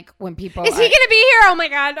doesn't like when people Is he gonna be here? Oh my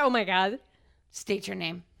god! Oh my god! state your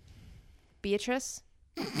name. Beatrice.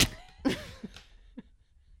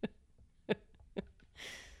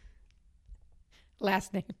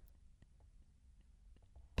 Last name.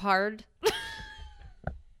 Pard.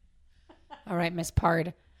 All right, Miss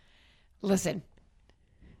Pard. Listen.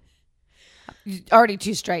 Already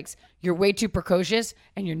 2 strikes. You're way too precocious,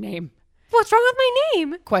 and your name. What's wrong with my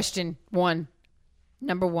name? Question 1.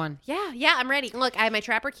 Number 1. Yeah, I'm ready. Look, I have my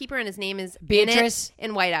trapper keeper, and his name is Beatrice.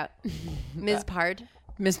 in whiteout. Ms. Pard.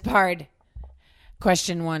 Miss Pard.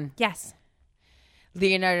 Question 1. Yes.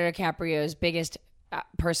 Leonardo DiCaprio's biggest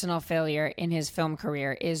personal failure in his film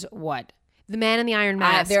career is what? The Man in the Iron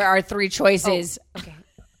Mask. There are 3 choices. Okay.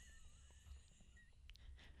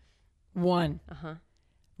 1. Uh-huh.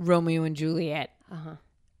 Romeo and Juliet. Uh-huh.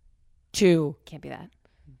 2. Can't be that.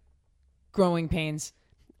 Growing Pains.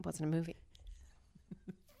 It wasn't a movie.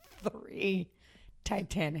 3.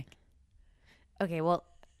 Titanic. Okay, well,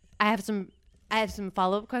 I have some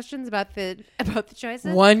follow-up questions about the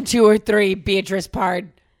choices. 1, 2, or 3. Beatrice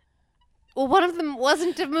Pard. Well, one of them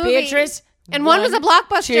wasn't a movie. Beatrice. And one was a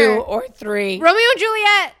blockbuster. 2 or 3. Romeo and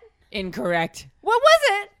Juliet. Incorrect. What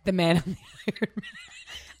was it? The Man on the Iron Man.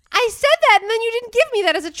 I said that, and then you didn't give me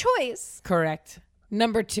that as a choice. Correct.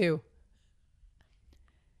 Number 2.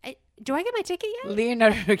 Do I get my ticket yet?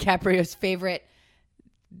 Leonardo DiCaprio's favorite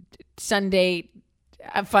Sunday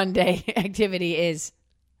fun day activity is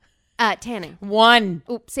Tanning. 1.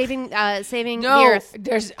 Oops, saving the No, earth.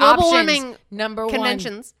 there's Global options. warming Number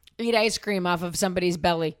conventions. 1. Eat ice cream off of somebody's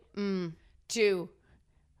belly. 2.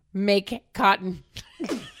 Make cotton.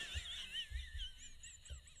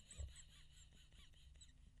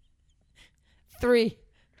 3.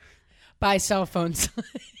 Buy cell phones.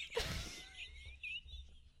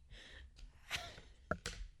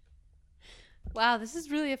 Wow, this is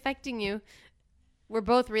really affecting you. We're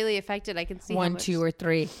both really affected. I can see. 1, 2, or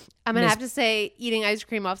 3. I'm gonna Miss- have to say eating ice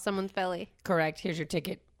cream off someone's belly. Correct. Here's your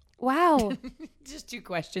ticket. Wow. Just 2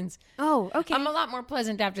 questions. Oh, okay. I'm a lot more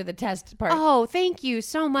pleasant after the test part. Oh, thank you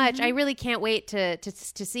so much. I really can't wait to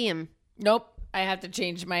see him. Nope. I have to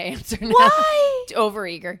change my answer now. Why?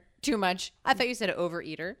 Overeager. Too much. I thought you said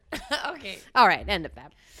overeater. Okay. All right, end of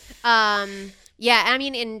that. Yeah, I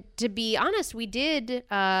mean, and to be honest, we did.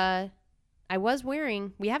 I was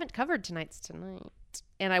wearing. We haven't covered tonight's tonight,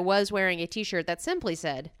 and I was wearing a T-shirt that simply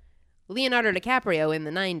said Leonardo DiCaprio in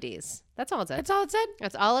the '90s. That's all it said. That's all it said?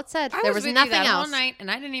 That's all it said. I There was with you nothing that else. all night,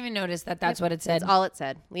 and I didn't even notice that that's what it said. That's all it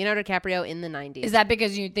said. Leonardo DiCaprio in the '90s. Is that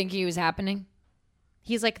because you think he was happening?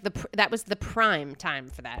 He's like that was the prime time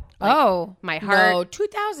for that. Like, Oh. my heart- No,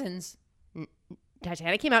 2000s.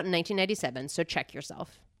 Titanic came out in 1997, so check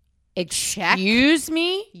yourself. Excuse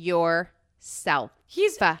me? Yourself.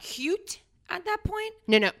 He's cute at that point?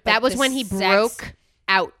 No. That was the when he sex- broke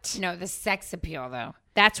out. No, the sex appeal, though.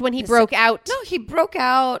 That's when he broke out. No, he broke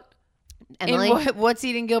out Emily, in What's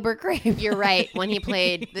Eating Gilbert Grape. you're right. When he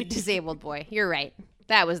played the disabled boy. You're right.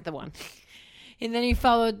 That was the one. And then he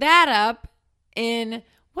followed that up in,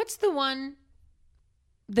 what's the one?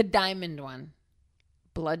 The diamond one.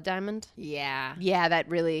 Blood Diamond? Yeah. Yeah, that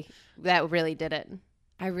really did it.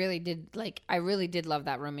 I really did love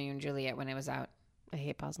that Romeo and Juliet when it was out. I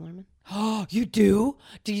hate Baz Luhrmann. Oh, you do?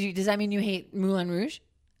 Does that mean you hate Moulin Rouge?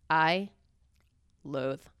 I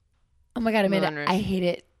loathe Oh my God, Amanda, Moulin Rouge. I hate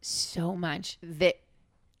it so much. the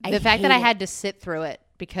I fact that hate I it. had to sit through it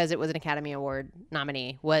because it was an Academy Award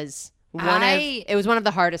nominee was I it was one of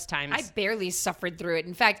the hardest times. I barely suffered through it.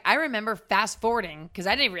 In fact, I remember fast forwarding because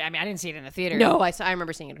I didn't see it in the theater. I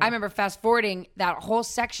remember seeing it. I remember fast forwarding that whole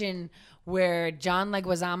section where John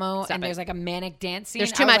Leguizamo Stop and it. there's like a manic dance scene.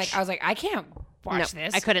 There's too I was much. I was like, I can't watch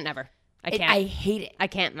this. I couldn't ever. I can't. I hate it. I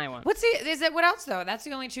can't and I won't. What else though? That's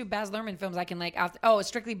the only two Baz Luhrmann films I can like.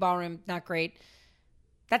 Strictly Ballroom, not great.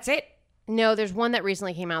 That's it. No, there's one that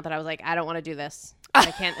recently came out that I was like, I don't want to do this. I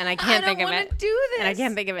can't think of it. Do this. And I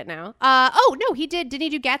can't think of it now. Oh no, he did. Didn't he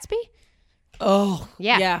do Gatsby? Oh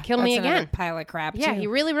Yeah, Kill Me that's another Again. Pile of crap. Yeah, too. he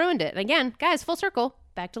really ruined it. And again, guys, full circle.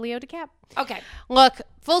 Back to Leo DiCap. Okay. Look,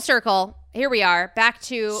 full circle. Here we are. Back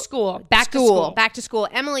to School. Back to school.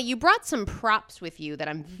 Emily, you brought some props with you that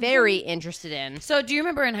I'm very interested in. So, do you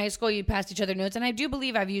remember in high school you passed each other notes? And I do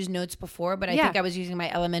believe I've used notes before, but I Yeah. think I was using my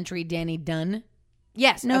elementary Danny Dunn.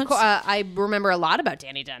 Yes, Notes? I remember a lot about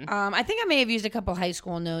Danny Dunn. I think I may have used a couple high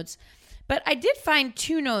school notes, but I did find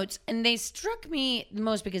two notes, and they struck me the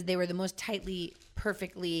most because they were the most tightly,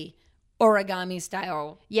 perfectly origami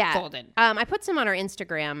style folded. I put some on our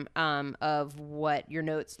Instagram of what your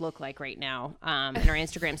notes look like right now in our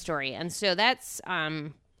Instagram story, and so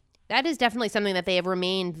that is definitely something that they have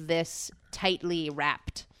remained this tightly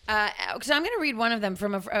wrapped. So I'm going to read one of them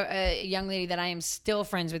from a young lady that I am still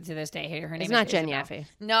friends with to this day. Her name It's is not Jen Isabel. Yaffe.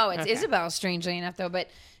 No, it's Isabel, strangely enough, though. But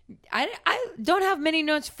I don't have many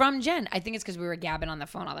notes from Jen. I think it's because we were gabbing on the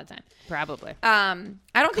phone all the time. Probably I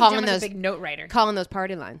don't think Calling Jen was those- a big note writer. calling those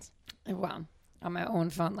party lines. Well, on my own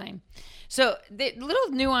phone line. So the little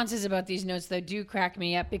nuances about these notes, though, do crack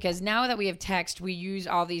me up because now that we have text, we use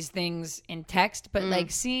all these things in text, but like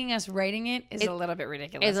seeing us writing it is a little bit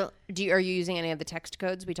ridiculous. Are you using any of the text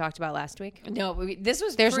codes we talked about last week? No, this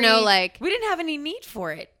was There's free. no, like- we didn't have any need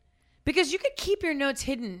for it because you could keep your notes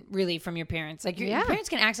hidden really from your parents. Like your parents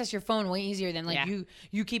can access your phone way easier than like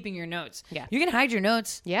you keeping your notes. Yeah. You can hide your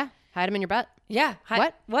notes. Yeah, hide them in your butt. Yeah.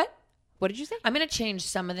 What? What did you say? I'm gonna change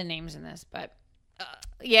some of the names in this, but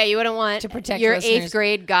Yeah, you wouldn't want to protect your listeners. 8th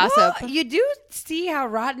grade gossip. Well, you do see how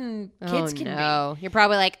rotten kids can no. You're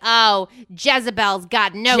probably like, oh, Jezebel's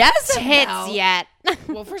got no Jezebel? tits yet.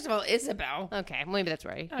 be. Well, first of all, Isabel. Okay, maybe that's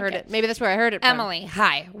where I heard it. Maybe that's where I heard it from. Emily,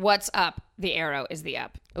 hi. What's up? The arrow is the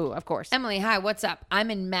up. Oh, of course. Emily, hi. What's up?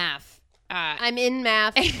 I'm in math. I'm in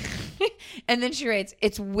math. And then she writes,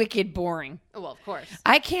 it's wicked boring. Oh, well, of course.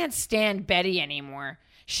 I can't stand Betty anymore.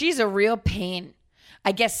 She's a real pain.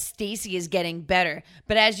 I guess Stacy is getting better,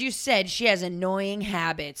 but as you said, she has annoying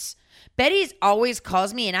habits. Betty's always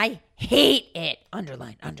calls me and I hate it.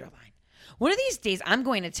 Underline, underline. One of these days I'm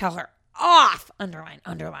going to tell her off. Underline,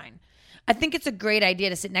 underline. I think it's a great idea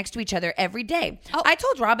to sit next to each other every day. I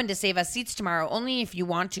told Robin to save us seats tomorrow, only if you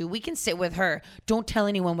want to. We can sit with her. Don't tell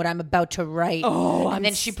anyone what I'm about to write. Oh, and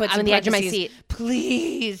then she puts I'm in on the edge of my parentheses, seat.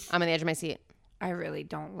 Please. I'm on the edge of my seat. I really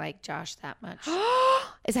don't like Josh that much.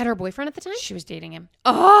 Is that her boyfriend at the time? She was dating him.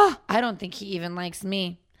 Oh, I don't think he even likes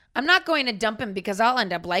me. I'm not going to dump him because I'll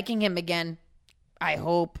end up liking him again. I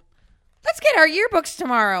hope. Let's get our yearbooks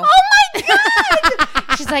tomorrow. oh my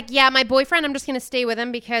God. She's like, yeah, my boyfriend, I'm just going to stay with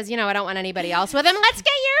him because, I don't want anybody else with him. Let's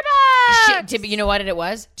get your book. You know what it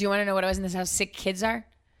was? Do you want to know what it was in this? How sick kids are?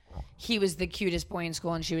 He was the cutest boy in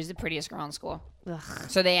school and she was the prettiest girl in school.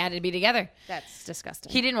 So they had to be together. That's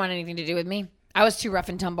disgusting. He didn't want anything to do with me. I was too rough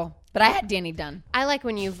and tumble. But I had Danny Dunn. I like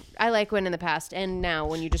when in the past and now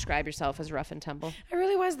when you describe yourself as rough and tumble. I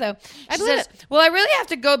really was, though. She believe says, well, I really have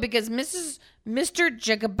to go because Mr.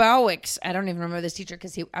 Jacobowicz, I don't even remember this teacher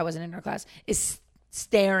because I wasn't in her class, is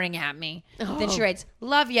staring at me. Then she writes,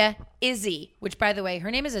 love ya, Izzy, which, by the way, her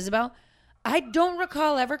name is Isabel. I don't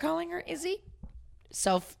recall ever calling her Izzy.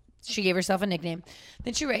 She gave herself a nickname.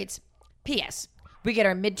 Then she writes, P.S. We get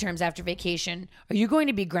our midterms after vacation. Are you going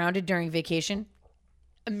to be grounded during vacation?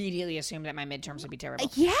 Immediately assumed that my midterms would be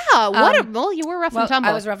terrible. Yeah. Well, you were rough and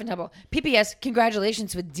tumble. I was rough and tumble. PPS,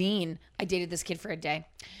 congratulations with Dean. I dated this kid for a day.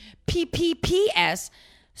 PPPS.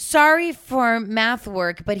 Sorry for math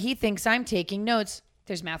work, but he thinks I'm taking notes.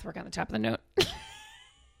 There's math work on the top of the note.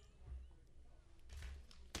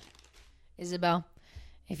 Isabel,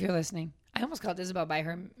 if you're listening. I almost called Isabel by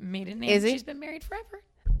her maiden name. Is it? She's been married forever.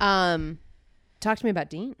 Talk to me about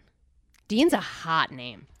Dean. Dean's a hot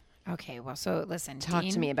name. Okay, well, so listen. Talk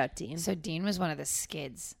Dean, to me about Dean. So Dean was one of the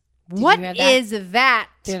Skids. Did What you have is that?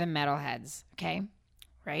 They're the metalheads, okay?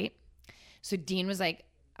 Right? So Dean was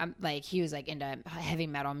he was into heavy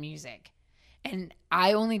metal music. And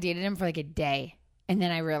I only dated him for like a day. And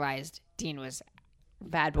then I realized Dean was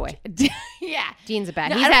Bad boy. yeah. Dean's a bad.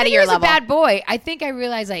 No, He's I don't out of think your he was level. a bad boy. I think I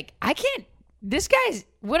realized I can't. This guy's.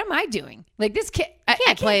 What am I doing? Like this kid. I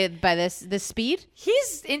Can't play by this speed.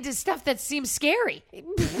 He's into stuff that seems scary.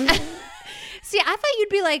 See, I thought you'd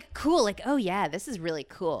be like cool, like, oh yeah, this is really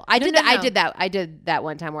cool. I did that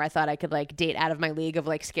one time where I thought I could like date out of my league of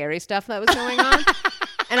like scary stuff that was going on.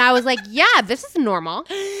 And I was like, yeah, this is normal.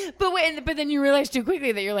 But then you realize too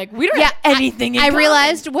quickly that you're like, we don't have anything in I common.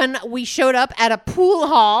 realized when we showed up at a pool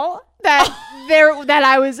hall that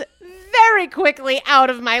I was very quickly out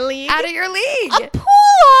of my league. Out of your league. A pool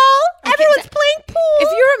hall. Everyone's playing pool.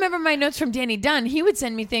 If you remember my notes from Danny Dunn, he would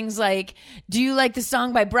send me things like, do you like the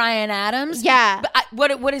song by Bryan Adams? Yeah.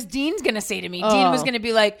 But what is Dean's going to say to me? Dean was going to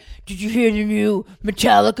be like, did you hear the new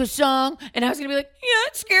Metallica song? And I was going to be like, yeah,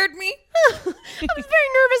 it scared me. I was very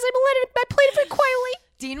nervous. I played it very quietly.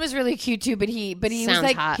 Dean was really cute too, but he was Sounds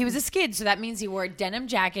like hot. he was a skid, so that means he wore denim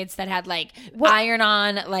jackets that had like iron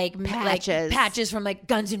on patches from like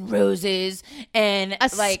Guns N' Roses and A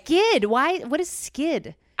like skid. Why? What is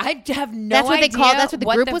skid? I have no That's what they idea called- that's what the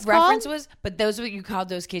group was reference called? was, but those are what you called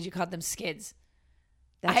those kids. You called them skids.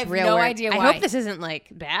 That's I have real no weird. idea I why. hope this isn't like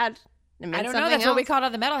bad. I don't know. That's what we called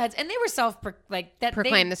all the metalheads, and they were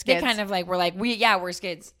Proclaimed the They skids. kind of like were like we're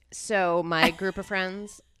skids. So my group of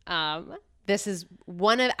friends, this is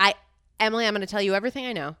one of Emily. I'm going to tell you everything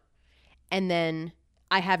I know, and then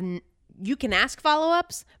I have. You can ask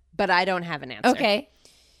follow-ups, but I don't have an answer. Okay.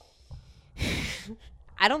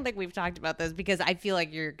 I don't think we've talked about this because I feel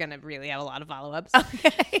like you're going to really have a lot of follow-ups.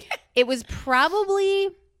 Okay. It was probably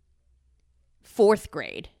 4th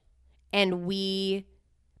grade, and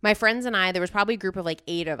my friends and I, there was probably a group of like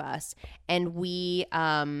 8 of us, and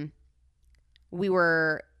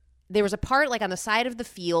there was a part like on the side of the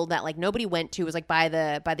field that like nobody went to. It was like by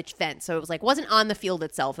the fence, so it was like wasn't on the field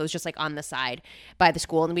itself. It was just like on the side by the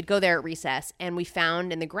school, and we'd go there at recess, and we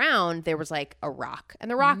found in the ground there was like a rock, and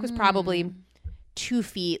the rock was probably 2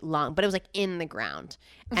 feet long, but it was like in the ground,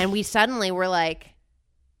 and we suddenly were like,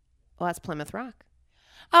 well, that's Plymouth Rock.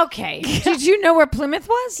 Okay. Did you know where Plymouth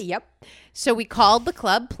was? Yep. So we called the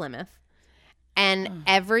club Plymouth, and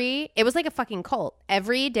it was like a fucking cult.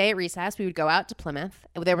 Every day at recess, we would go out to Plymouth.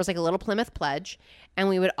 There was like a little Plymouth pledge, and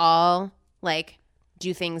we would all like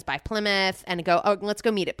do things by Plymouth and go, oh, let's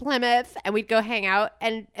go meet at Plymouth. And we'd go hang out.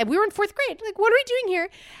 And we were in 4th grade. Like, what are we doing here?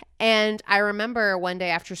 And I remember one day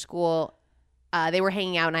after school, they were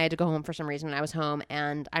hanging out, and I had to go home for some reason, and I was home.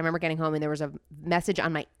 And I remember getting home, and there was a message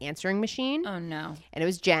on my answering machine. Oh, no. And it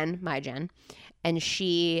was Jen, my Jen. And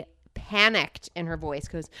she panicked in her voice,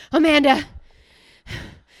 goes, Amanda,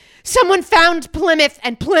 someone found Plymouth,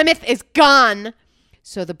 and Plymouth is gone.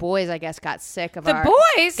 So the boys, I guess, got sick of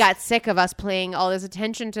us paying all this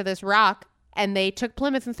attention to this rock, and they took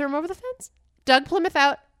Plymouth and threw him over the fence. Dug Plymouth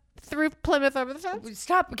out, threw Plymouth over the fence.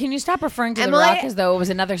 Stop. Can you stop referring to Emily- the rock as though it was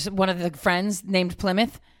another one of the friends named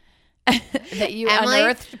Plymouth? That you Emily-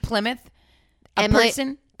 unearthed Plymouth? Emily-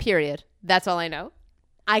 Person? Period. That's all I know.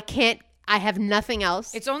 I have nothing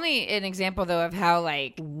else. It's only an example, though, of how,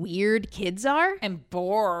 like, Weird kids are. and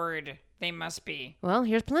bored they must be. Well,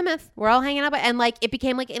 here's Plymouth. We're all hanging out, and like it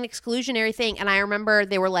became like an exclusionary thing. And I remember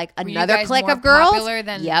they were like you another guys clique more of girls, popular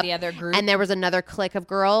than Yep. the other group? and there was another clique of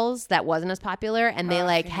girls that wasn't as popular, and they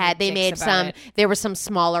like you had they dicks made about some. it. There was some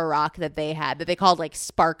smaller rock that they had that they called like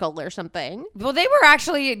Sparkle or something. Well, they were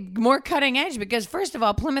actually more cutting edge because, first of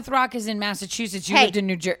all, Plymouth Rock is in Massachusetts. You Hey. lived in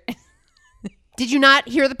New Jersey. Did you not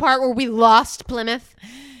hear the part where we lost Plymouth?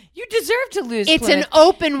 You deserve to lose It's Plymouth. an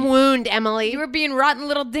open wound, Emily. You were being rotten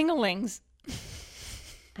little dinglings.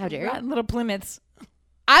 How dare you? Rotten little Plymouths.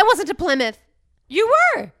 I wasn't a Plymouth. You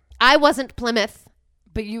were. I wasn't Plymouth.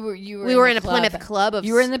 But you were. We were in a Plymouth club of.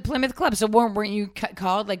 You were in the Plymouth club. So weren't you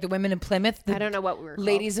called like the women in Plymouth? The I don't know what we were called.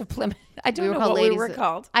 ladies of Plymouth. I don't We were know called what ladies. we were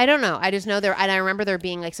called. I don't know. I just know there, and I remember there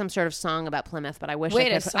being like some sort of song about Plymouth, but I wish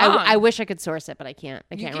Wait, I a could. song? I wish I could source it, but I can't.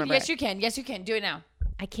 I You can't can, remember. yes, it. you can. Yes, you can. Do it now.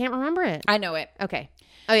 I can't remember it. I know it. Okay.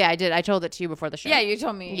 Oh yeah, I did. I told it to you before the show. Yeah, you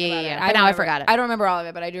told me. Yeah, about yeah, it. but now I remember- forgot it. I don't remember all of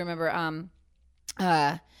it, but I do remember.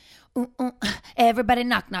 Everybody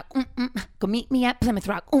knock, knock. Go meet me at Plymouth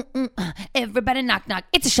Rock. Everybody knock, knock.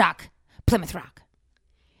 It's a shock. Plymouth Rock.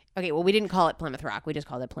 Okay, well, we didn't call it Plymouth Rock. We just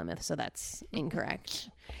called it Plymouth, so that's incorrect.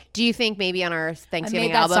 Do you think maybe on our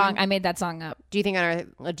Thanksgiving album? I made that song up. Do you think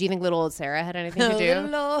Little Old Sarah had anything to do?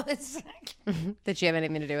 Little old Sarah. Did she have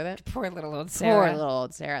anything to do with it? Poor little old Sarah. Poor little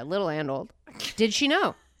old Sarah, little and old. Did she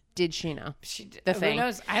know? Did she know? She did. The thing. Who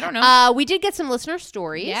knows? I don't know. We did get some listener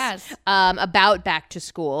stories. Yes. About back to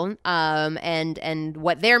school, and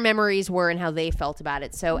what their memories were and how they felt about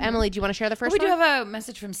it. So, Emily, do you want to share the first We one? do have a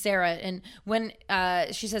message from Sarah, and when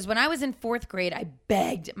she says, when I was in 4th grade, I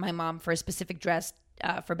begged my mom for a specific dress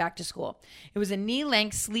for back to school. It was a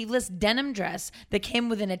knee-length sleeveless denim dress that came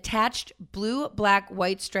with an attached blue, black,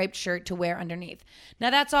 white striped shirt to wear underneath. Now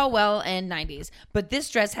that's all well and 90s, but this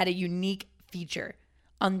dress had a unique feature.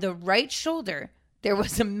 On the right shoulder, there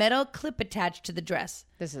was a metal clip attached to the dress.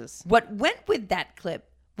 What went with that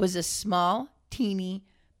clip was a small, teeny,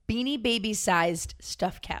 Beanie Baby-sized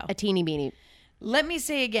stuffed cow. A teeny beanie. Let me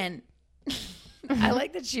say again. I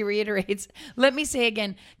like that she reiterates. Let me say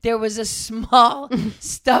again. There was a small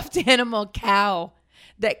stuffed animal cow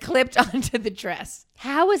that clipped onto the dress.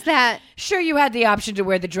 How was that? Sure, you had the option to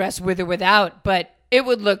wear the dress with or without, but it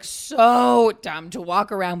would look so dumb to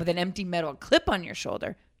walk around with an empty metal clip on your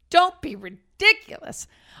shoulder. Don't be ridiculous.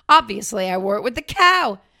 Obviously, I wore it with the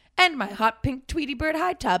cow, and my hot pink Tweety Bird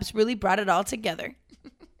high tops really brought it all together.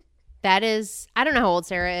 That is, I don't know how old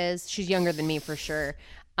Sarah is. She's younger than me for sure.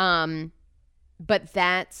 But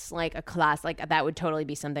that's like a class, like that would totally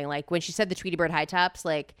be something. Like when she said the Tweety Bird high tops,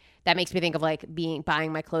 like that makes me think of like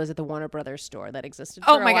buying my clothes at the Warner Brothers store that existed for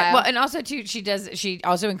Oh a my while. God. Well, and also too, she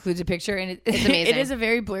also includes a picture, and It's amazing. it is a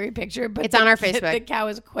very blurry picture, but It's on our Facebook. The cow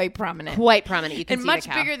is quite prominent. Quite prominent. You can And see much the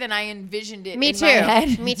cow. bigger than I envisioned it Me in too. my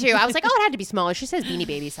head. Me too. I was like, oh, it had to be smaller. She says Beanie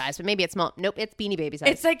Baby size, but maybe it's small. Nope, it's Beanie Baby size.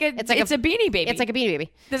 It's a Beanie Baby. It's like a Beanie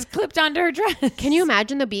Baby. That's clipped onto her dress. Can you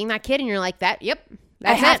imagine though being that kid and you're like that? Yep.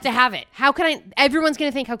 I That's have it. to have it. How can I? Everyone's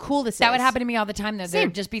gonna think how cool this is. That would happen to me all the time, though. Same.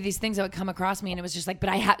 There'd just be these things that would come across me, and it was just like, but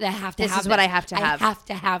I have to have This is what I have to have. I have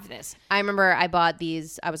to have this. I remember I bought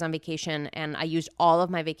these. I was on vacation and I used all of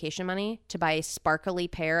my vacation money to buy a sparkly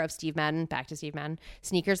pair of Steve Madden, back to Steve Madden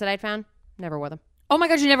sneakers that I'd found. Never wore them. Oh my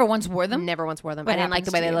God, you never once wore them? Never once wore them. What I didn't like the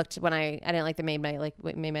happens way to they you? looked when I didn't like they made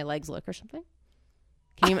my legs look or something.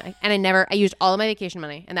 Can you? And I used all of my vacation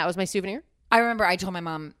money and that was my souvenir. I remember I told my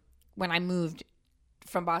mom when I moved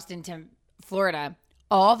from Boston to Florida,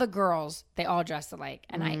 all the girls, they all dressed alike.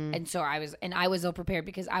 And I was ill prepared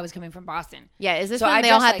because I was coming from Boston. Yeah, is this So when I they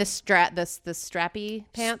all dressed had like- the strappy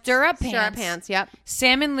pants? Stirrup pants. Stirrup pants, yep.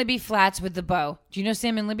 Salmon Libby flats with the bow. Do you know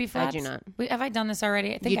Salmon Libby flats? do not. Have I done this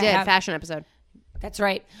already? I think You I did, have. fashion episode. That's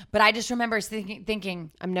right. But I just remember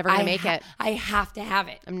thinking I'm never gonna make it. I have to have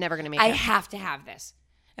it. I'm never going to make I it. have to have this.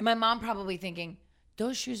 And my mom probably thinking,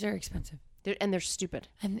 those shoes are expensive. And they're stupid.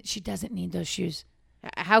 And she doesn't need those shoes.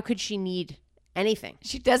 How could she need anything?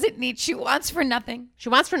 She doesn't need, she wants for nothing. She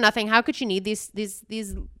wants for nothing. How could she need these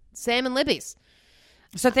salmon libbies?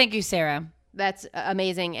 So thank you, Sarah. That's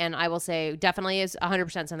amazing, and I will say definitely is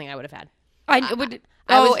 100% something I would have had.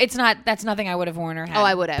 It's not, that's nothing I would have worn or had. Oh,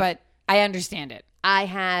 I would have. But I understand it. I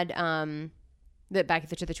had back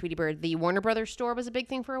to the Tweety Bird. The Warner Brothers store was a big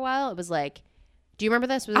thing for a while. It was like, do you remember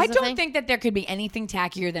this? Was this I a don't thing? think that there could be anything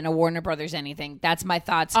tackier than a Warner Brothers anything. That's my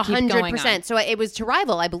thoughts. Keep going on. 100%. So it was to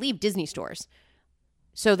rival, I believe, Disney stores.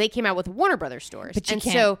 So they came out with Warner Brothers stores. But you and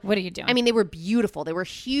can't. So, What are you doing? I mean, they were beautiful. They were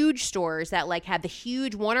huge stores that like had the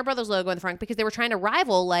huge Warner Brothers logo in the front because they were trying to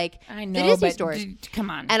rival like I know, the Disney but stores.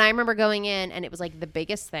 Come on. And I remember going in and it was like the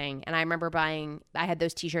biggest thing. And I remember I had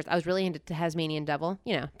those t-shirts. I was really into Tasmanian Devil,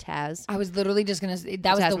 Taz. I was literally just going to say,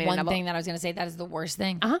 that was the Tasmanian one Devil. thing that I was going to say. That is the worst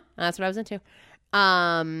thing. Uh-huh. That's what I was into.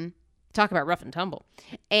 Talk about rough and tumble.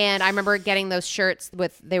 And I remember getting those shirts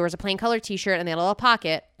there was a plain color t-shirt and they had a little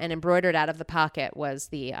pocket, and embroidered out of the pocket was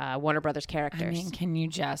the Warner Brothers characters. I mean, can you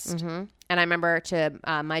just? Mm-hmm. And I remember to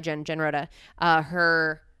my Jen Rhoda,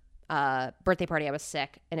 her birthday party, I was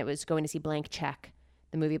sick, and it was going to see Blank Check.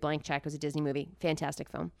 The movie Blank Check was a Disney movie. Fantastic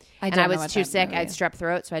film. I don't know was what too that sick. movie I had is. strep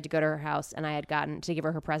throat, so I had to go to her house, and I had gotten to give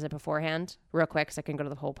her present beforehand real quick because I couldn't go to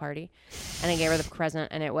the whole party. And I gave her the present,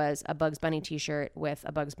 and it was a Bugs Bunny t-shirt with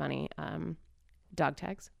a Bugs Bunny dog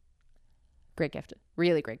tags. Great gift.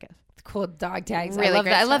 Really great gift. Cool dog tags. Really I love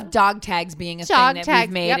great that. I stuff. love dog tags being a Dog thing that tags,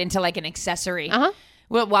 we've made yep. into like an accessory. Uh-huh.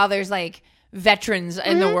 Well, while there's like veterans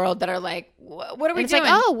in the world that are like, what are we And it's doing?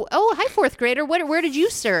 like, hi, fourth grader. Where did you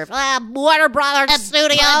serve? Warner Brothers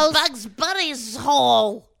Studios. Bugs Bunny's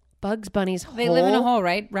hole. Bugs Bunny's hole. They live in a hole,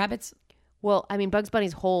 right? Rabbits. Well, I mean, Bugs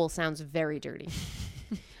Bunny's hole sounds very dirty.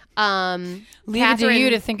 Leave it to you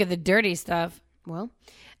to think of the dirty stuff. Well,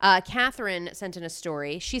 Catherine sent in a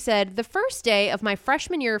story. She said, the first day of my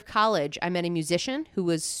freshman year of college, I met a musician who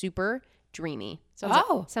was super dreamy.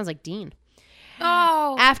 Sounds like Dean.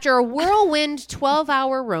 Oh. After a whirlwind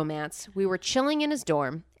 12-hour romance, we were chilling in his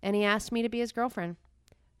dorm, and he asked me to be his girlfriend.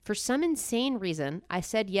 For some insane reason, I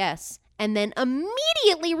said yes, and then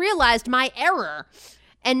immediately realized my error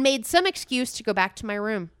and made some excuse to go back to my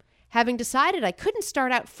room. Having decided I couldn't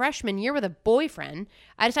start out freshman year with a boyfriend,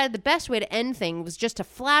 I decided the best way to end things was just to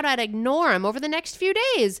flat out ignore him over the next few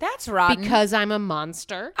days. That's rotten. Because I'm a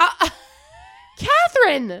monster.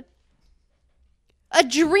 Catherine! A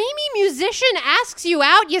dreamy musician asks you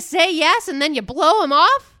out, you say yes, and then you blow him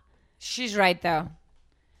off? She's right, though.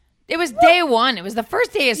 It was day one. It was the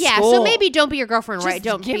first day of school. Yeah, so maybe don't be your girlfriend, right?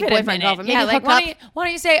 Don't give be it a boyfriend, minute. girlfriend. Yeah, Maybe like, hook up. why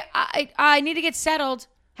don't you say, I need to get settled.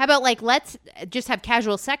 How about, like, let's just have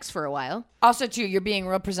casual sex for a while? Also, too, you're being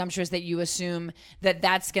real presumptuous that you assume that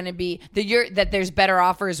that's going to be that there's better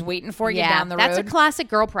offers waiting for you down the road. That's a classic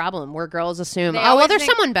girl problem where girls assume, They well, always there's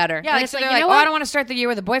think- someone better. Yeah, And like, it's so like, they're you like, know oh, what? I don't want to start the year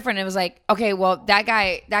with a boyfriend. And it was like, okay, well, that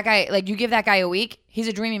guy, like, you give that guy a week, he's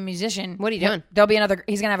a dreamy musician. What are you doing?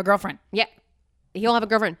 He's going to have a girlfriend. Yeah. He'll have a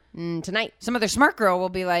girlfriend tonight. Some other smart girl will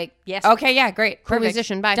be like, Yes. okay, yeah, great. Cool Perfect.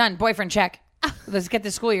 musician, bye. Done. Boyfriend, check. Let's get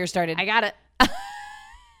the school year started. I got it.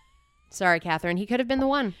 Sorry, Catherine. He could have been the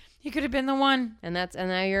one. He could have been the one. And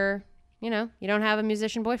now you're, you don't have a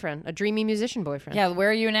musician boyfriend, a dreamy musician boyfriend. Yeah, where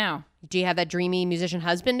are you now? Do you have that dreamy musician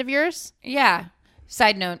husband of yours? Yeah.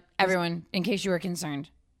 Side note, everyone, in case you were concerned,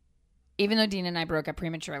 even though Dean and I broke up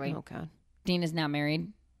prematurely, Oh, God. Dean is now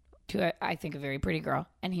married to, I think, a very pretty girl,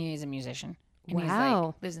 and he is a musician. And he's Wow.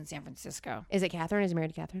 like, lives in San Francisco. Is it Catherine? Is he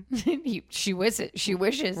married to Catherine? She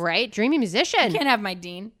wishes. Right? Dreamy musician. Can't have my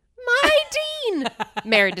Dean. My Dean.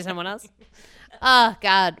 Married to someone else. Oh,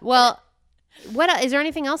 God. Well, what is there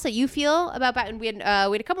anything else that you feel about back? We had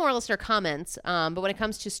a couple more listener comments, but when it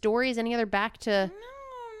comes to stories, any other back to?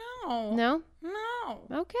 No.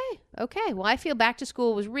 Okay. Well, I feel back to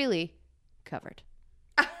school was really covered.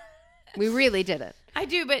 We really did it. I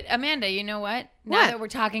do, but Amanda, you know what? Now What? that we're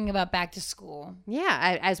talking about back to school,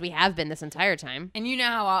 Yeah, as we have been this entire time. and you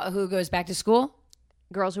know who goes back to school?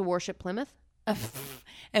 Girls who worship Plymouth.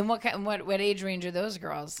 And what age range are those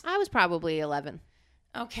girls? I was probably 11.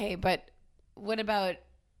 Okay, but what about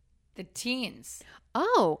the teens?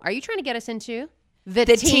 Oh, are you trying to get us into the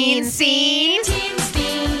teen scene?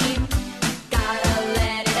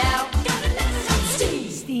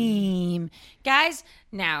 Steam. Guys,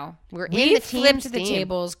 now We're in we the teen flipped the steam.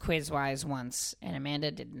 tables quiz-wise once, and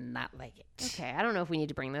Amanda did not like it. Okay, I don't know if we need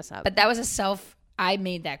to bring this up. But that was I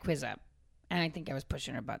made that quiz up, and I think I was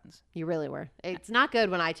pushing her buttons. You really were. It's not good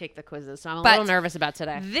when I take the quizzes, so I'm a But- little nervous about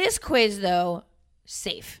today. This quiz, though,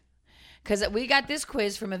 safe. Because we got this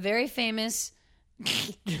quiz from a very famous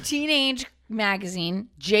teenage magazine,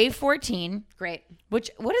 J14. Great.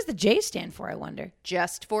 What does the J stand for, I wonder?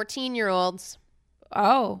 Just 14-year-olds.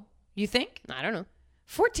 Oh, you think? I don't know.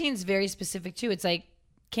 14 is very specific, too. It's like,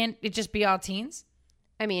 can't it just be all teens?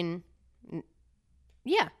 I mean,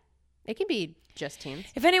 yeah. It can be just teens.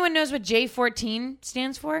 If anyone knows what J14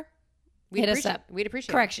 stands for, hit us up. We'd appreciate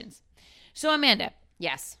it. Corrections. So, Amanda,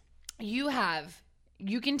 Yes. you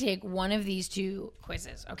can take one of these two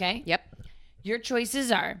quizzes, okay? Yep. Your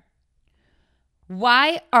choices are,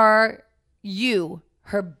 why are you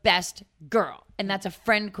her best girl? And that's a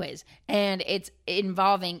friend quiz. And it's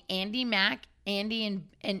involving Andy Mack, Andy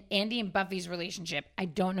and Buffy's relationship. I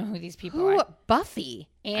don't know who these people Who? are. Buffy.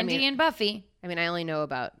 Andy and Buffy. I mean, I only know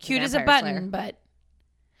about the Cute as a Vampire button, Slayer. but...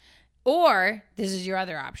 Or, this is your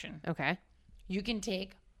other option. Okay. You can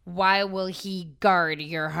take, why will he guard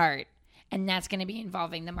your heart? And that's going to be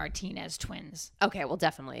involving the Martinez twins. Okay, well,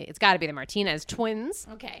 definitely. It's got to be the Martinez twins.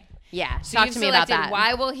 Okay. Yeah. So Talk you've to me about selected, that.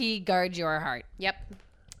 why will he guard your heart? Yep.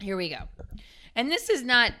 Here we go. And this is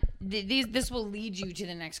not this will lead you to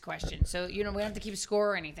the next question. So we don't have to keep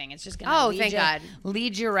score or anything. It's just going to Oh, thank God.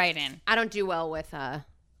 lead you right in. I don't do well with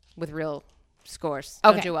real scores.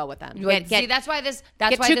 Okay. Don't do well with them. See, that's why this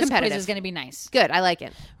too quiz competitive. is going to be nice. Good. I like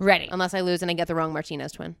it. Ready? Unless I lose and I get the wrong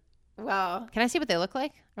Martinez twin. Well, Can I see what they look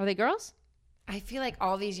like? Are they girls? I feel like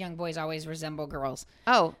all these young boys always resemble girls.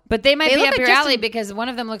 Oh. But they might They be look up like your Justin- alley because one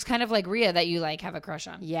of them looks kind of like Rhea that you have a crush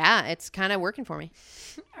on. Yeah, it's kind of working for me.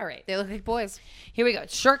 All right. They look like boys. Here we go.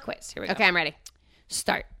 Short quiz. Here we go. Okay, I'm ready.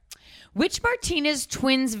 Start. Which Martinez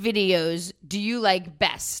twins videos do you like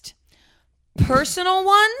best? personal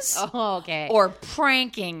ones Oh, okay. or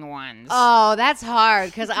pranking ones? Oh, that's hard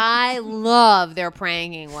because I love their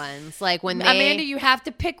pranking ones. Like when they. Amanda, you have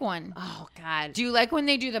to pick one. Oh God. Do you like when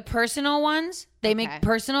they do the personal ones? They Okay. make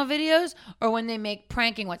personal videos, or when they make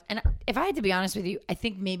pranking ones? And if I had to be honest with you, I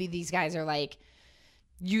think maybe these guys are like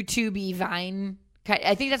YouTube-y Vine.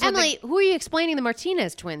 I think that's what Emily, who are you explaining the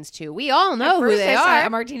Martinez twins to? We all know who first they I are. saw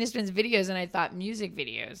Martinez Twins videos, and I thought music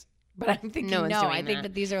videos. But I'm thinking No one's no. doing I think that.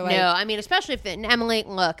 that these are like No, I mean, especially if Emily,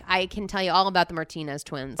 look, I can tell you all about the Martinez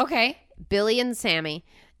twins. okay. Billy and Sammy,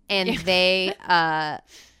 and they,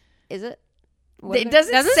 is it? What It is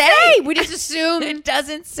doesn't say. We just assume. It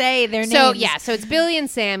doesn't say their names. So yeah, so it's Billy and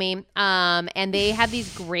Sammy, and they have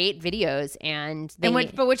these great videos, and they.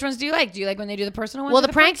 But which ones do you like? Do you like when they do the personal ones? well, or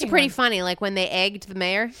the pranks are pranking pretty ones? funny, like when they egged the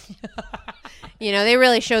mayor. You know, they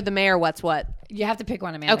really showed the mayor what's what. You have to pick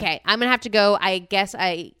one, Amanda. Okay, I'm gonna have to go. I guess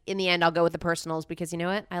in the end I'll go with the personals because you know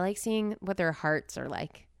what? I like seeing what their hearts are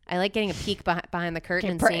like. I like getting a peek behind the curtain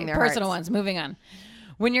and seeing their personal hearts. ones. Moving on.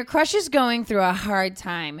 When your crush is going through a hard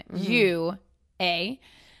time, you A,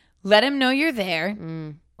 let him know you're there,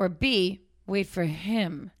 or B, wait for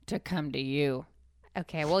him to come to you.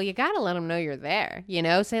 Okay, well you gotta let them know you're there. You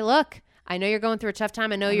know, say, look, I know you're going through a tough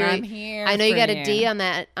time. I know you're. I'm here I know you for got a you. D on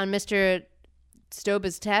Mr.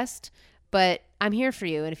 Stoba's test, but I'm here for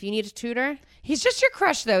you. And if you need a tutor, He's just your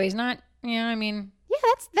crush, though. He's not, you know what I mean? yeah,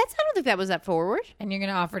 that's. I don't think that was that forward. And you're going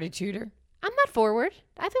to offer to tutor? I'm not forward.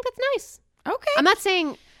 I think that's nice. Okay. I'm not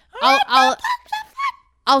saying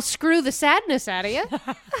I'll screw the sadness out of you.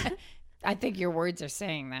 I think your words are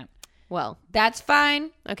saying that. Well, That's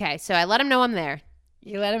fine. okay, so I let him know I'm there.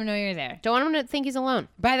 You let him know you're there. Don't want him to think he's alone.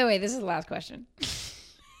 By the way, this is the last question.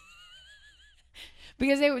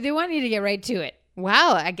 Because they want you to get right to it.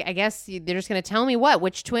 Wow, I guess they're just going to tell me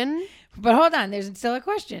which twin? But hold on, there's still a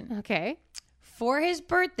question. Okay. For his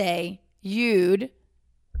birthday, you'd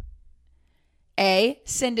A,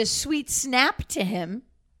 send a sweet snap to him,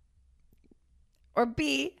 or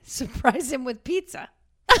B, surprise him with pizza.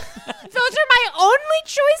 Those are my only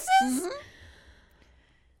choices?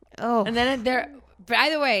 Oh. And then by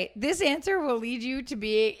the way, this answer will lead you to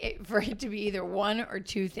for it to be either one or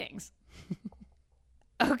two things.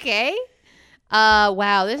 Okay.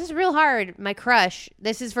 Wow, this is real hard. My crush.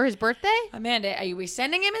 This is for his birthday? Amanda, are we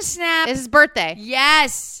sending him a snap? It's his birthday.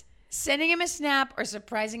 Yes. Sending him a snap or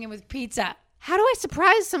surprising him with pizza. How do I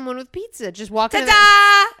surprise someone with pizza? Just walk in.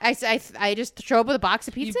 Ta-da! I just show up with a box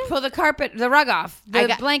of You pizza? pull the rug off,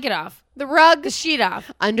 the blanket off, the rug. the sheet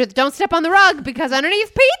off. Don't step on the rug because underneath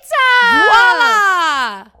pizza.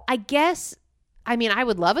 Voila! I guess, I mean, I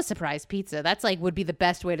would love a surprise pizza. That's would be the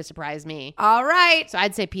best way to surprise me. All right. So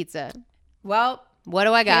I'd say pizza. Well, What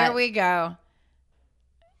do I got? here we go.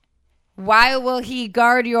 Why will he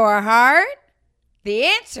guard your heart? The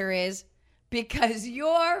answer is because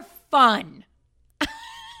you're fun.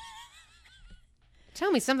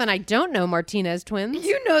 Tell me something I don't know, Martinez twins.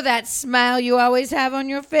 You know that smile you always have on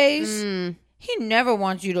your face? He never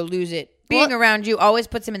wants you to lose it. Being Well- around you always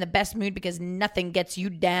puts him in the best mood because nothing gets you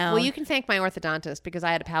down. Well, you can thank my orthodontist because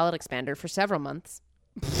I had a palate expander for several months.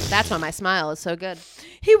 That's why my smile is so good.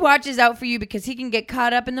 He watches out for you because he can get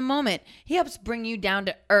caught up in the moment. He helps bring you down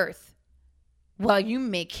to earth while you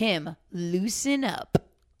make him loosen up.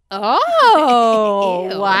 Oh,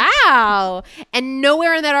 Ew. wow. And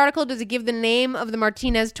nowhere in that article does it give the name of the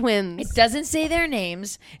Martinez twins. It doesn't say their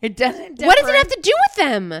names. It doesn't. What does it have to do with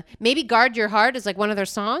them? Maybe Guard Your Heart is one of their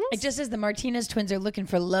songs? It just says the Martinez twins are looking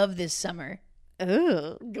for love this summer.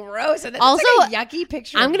 Ooh. Gross. And then Also, it's like a yucky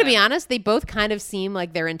picture. I'm of going to be them. honest. They both kind of seem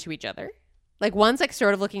like they're into each other. One's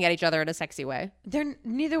sort of looking at each other in a sexy way.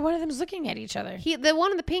 Neither one of them is looking at each other. The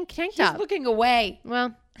one in the pink tank He's top. looking away.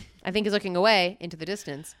 Well, I think he's looking away into the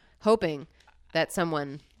distance, hoping that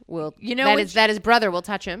someone will, You know that his brother will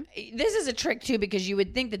touch him. This is a trick too because you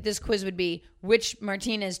would think that this quiz would be which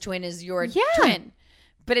Martinez twin is your Yeah. twin.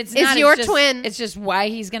 But it's It's not. your just, twin. It's just why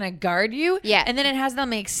he's going to guard you. Yeah. And then it has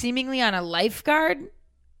them seemingly on a lifeguard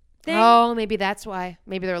thing. Oh, maybe that's why.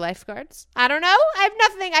 Maybe they're lifeguards. I don't know. I have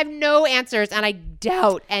nothing. I have no answers, and I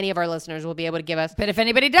doubt any of our listeners will be able to give us. But if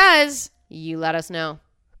anybody does, You let us know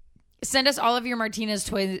send us all of your Martinez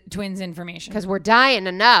twins information. because we're dying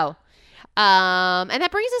to know. And that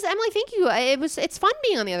brings us, Emily. Thank you. It's fun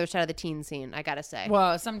being on the other side of the teen scene. I gotta say.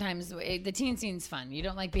 Well, sometimes the teen scene's fun. You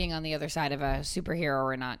don't like being on the other side of a superhero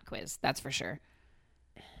or not quiz. That's for sure.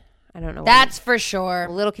 I don't know. That's for sure.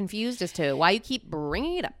 I'm a little confused as to why you keep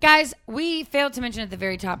bringing it up. Guys, we failed to mention at the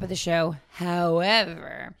very top of the show,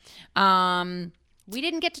 however, We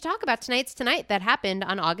didn't get to talk about Tonight's Tonight that happened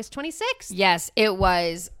on August 26th. yes, it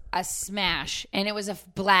was a smash, and it was a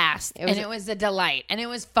blast, and it was a delight, and it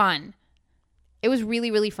was fun. It was really,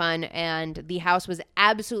 really fun, and the house was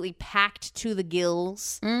absolutely packed to the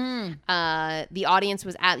gills. The audience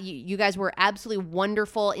was you guys were absolutely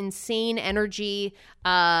wonderful, insane energy.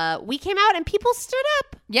 We came out and people stood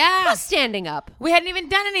up. Yeah. Who's standing up? We hadn't even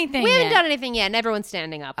done anything We yet. haven't done anything yet, and everyone's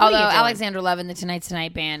standing up. What Although are you doing? Alexander Love and the Tonight's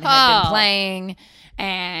Tonight Band had Oh. been playing,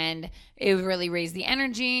 and it really raised the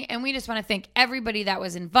energy. And we just want to thank everybody that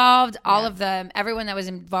was involved, all of them, everyone that was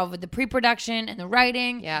involved with the pre-production and the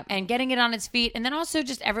writing Yep. and getting it on its feet. And then also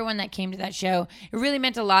just everyone that came to that show. It really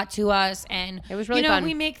meant a lot to us. And It was really you know, fun.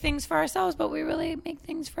 we make things for ourselves, but we really make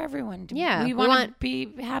things for everyone. Yeah, We we want to want- be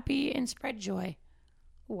happy and spread joy.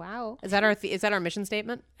 Wow. Is that our mission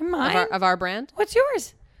statement? Mine? Of our brand? What's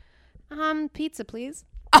yours? Pizza, please.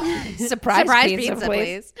 Surprise pizza,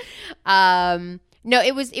 please. No,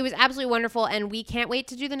 it was absolutely wonderful, and we can't wait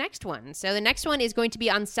to do the next one. So the next one is going to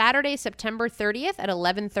be on Saturday, September 30th at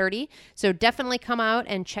 11:30. So definitely come out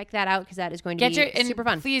and check that out because that is going to be and super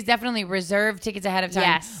fun. Please definitely reserve tickets ahead of time.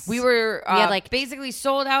 Yes. We were We had, like- basically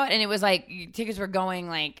sold out, and it was like tickets were going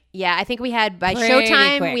like. Yeah, I think we had by Pretty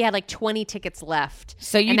showtime quick. we had like 20 tickets left.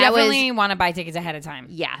 So you And that was- definitely want to buy tickets ahead of time.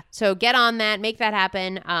 Yeah. So get on that. Make that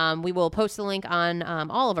happen. We will post the link on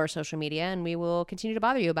all of our social media, and we will continue to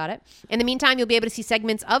bother you about it. In the meantime, you'll be able to see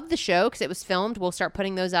segments of the show because it was filmed. We'll start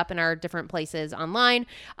putting those up in our different places online.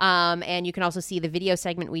 And you can also see the video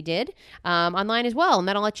segment we did online as well. And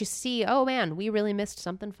that'll let you see, oh, man, we really missed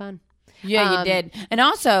something fun. Yeah, you did. And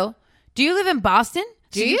also, do you live in Boston?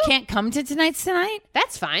 Do so you? can't come to Tonight's Tonight?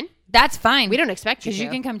 That's fine. That's fine. We don't expect you because to. you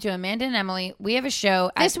can come to Amanda and Emily. We have a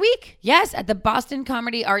show This week? Yes, at the Boston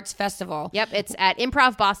Comedy Arts Festival. Yep. It's at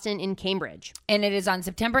Improv Boston in Cambridge. And it is on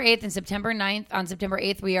September 8th and September 9th. On September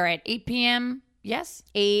 8th, we are at 8 p.m. Yes?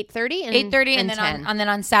 8:30 and 8:30 and then 10.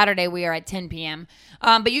 on Saturday we are at 10 p.m.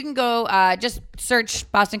 But you can go just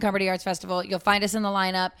search Boston Comedy Arts Festival. You'll find us in the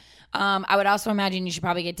lineup. I would also imagine you should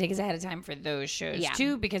probably get tickets ahead of time for those shows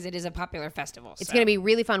too because it is a popular festival. It's going to be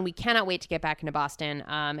really fun. We cannot wait to get back into Boston,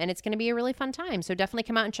 and it's going to be a really fun time. So definitely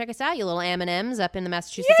come out and check us out, you little M&Ms up in the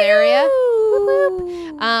Massachusetts area. Whoop,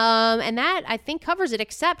 whoop. And that, I think, covers it,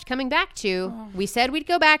 except coming back to, we said we'd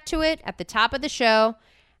go back to it at the top of the show,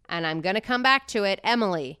 and I'm going to come back to it.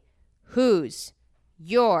 Emily, who's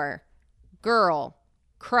your girl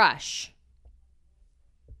crush?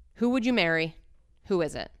 Who would you marry? Who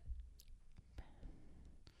is it?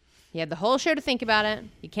 You had the whole show to think about it.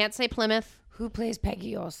 You can't say Plymouth. Who plays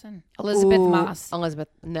Peggy Olson? Elizabeth Moss. Elizabeth,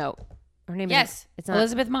 no. Her name Yes, it's not.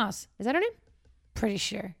 Elizabeth Moss. Is that her name? Pretty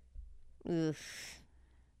sure. Ugh.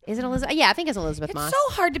 Is it Elizabeth? Yeah, I think it's Elizabeth It's Moss.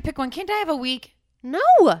 so hard to pick one. Can't I have a week? No.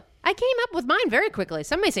 I came up with mine very quickly.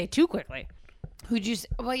 Some may say too quickly. Who'd you?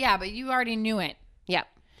 Well, yeah, but you already knew it. Yeah.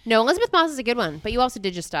 No, Elizabeth Moss is a good one, but you also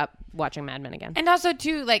did just stop watching Mad Men again. And also,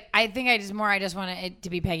 too, like I think I just want it to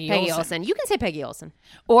be Peggy Olson. You can say Peggy Olson.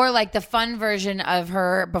 Or like the fun version of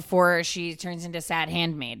her before she turns into Sad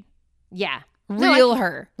Handmaid. Yeah. Real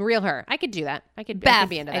her. Real her. I could do that. I could Beth,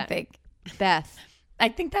 be into that. I think. Beth. I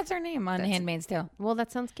think that's her name on Handmaid's Tale. Well,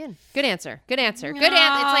 that sounds good. Good answer. Good answer. Good No.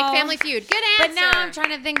 answer. It's like Family Feud. Good answer. But now I'm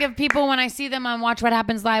trying to think of people when I see them on Watch What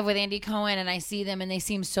Happens Live with Andy Cohen and I see them and they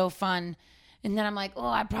seem so fun. And then I'm like, oh,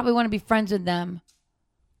 I probably want to be friends with them.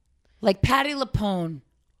 Like Patti LuPone.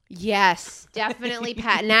 Yes, definitely,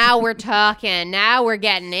 Pat. Now we're talking. Now we're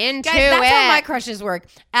getting into Guys, that's how my it. crushes work.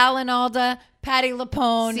 Alan Alda, Patti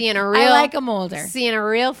LuPone. Seeing a real, I like them older. Seeing a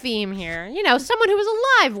real theme here. You know, someone who was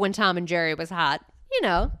alive when Tom and Jerry was hot. You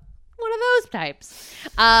know, one of those types.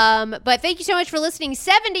 But thank you so much for listening.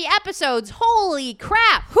 70 episodes. Holy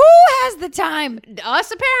crap. Who has the time? Us,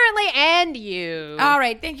 apparently, and you. All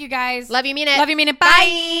right. Thank you, guys. Love you, mean it. Love you, mean it.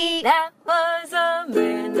 Bye. That was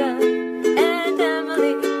Amanda and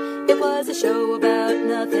Emily. It was a show about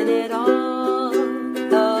nothing at all.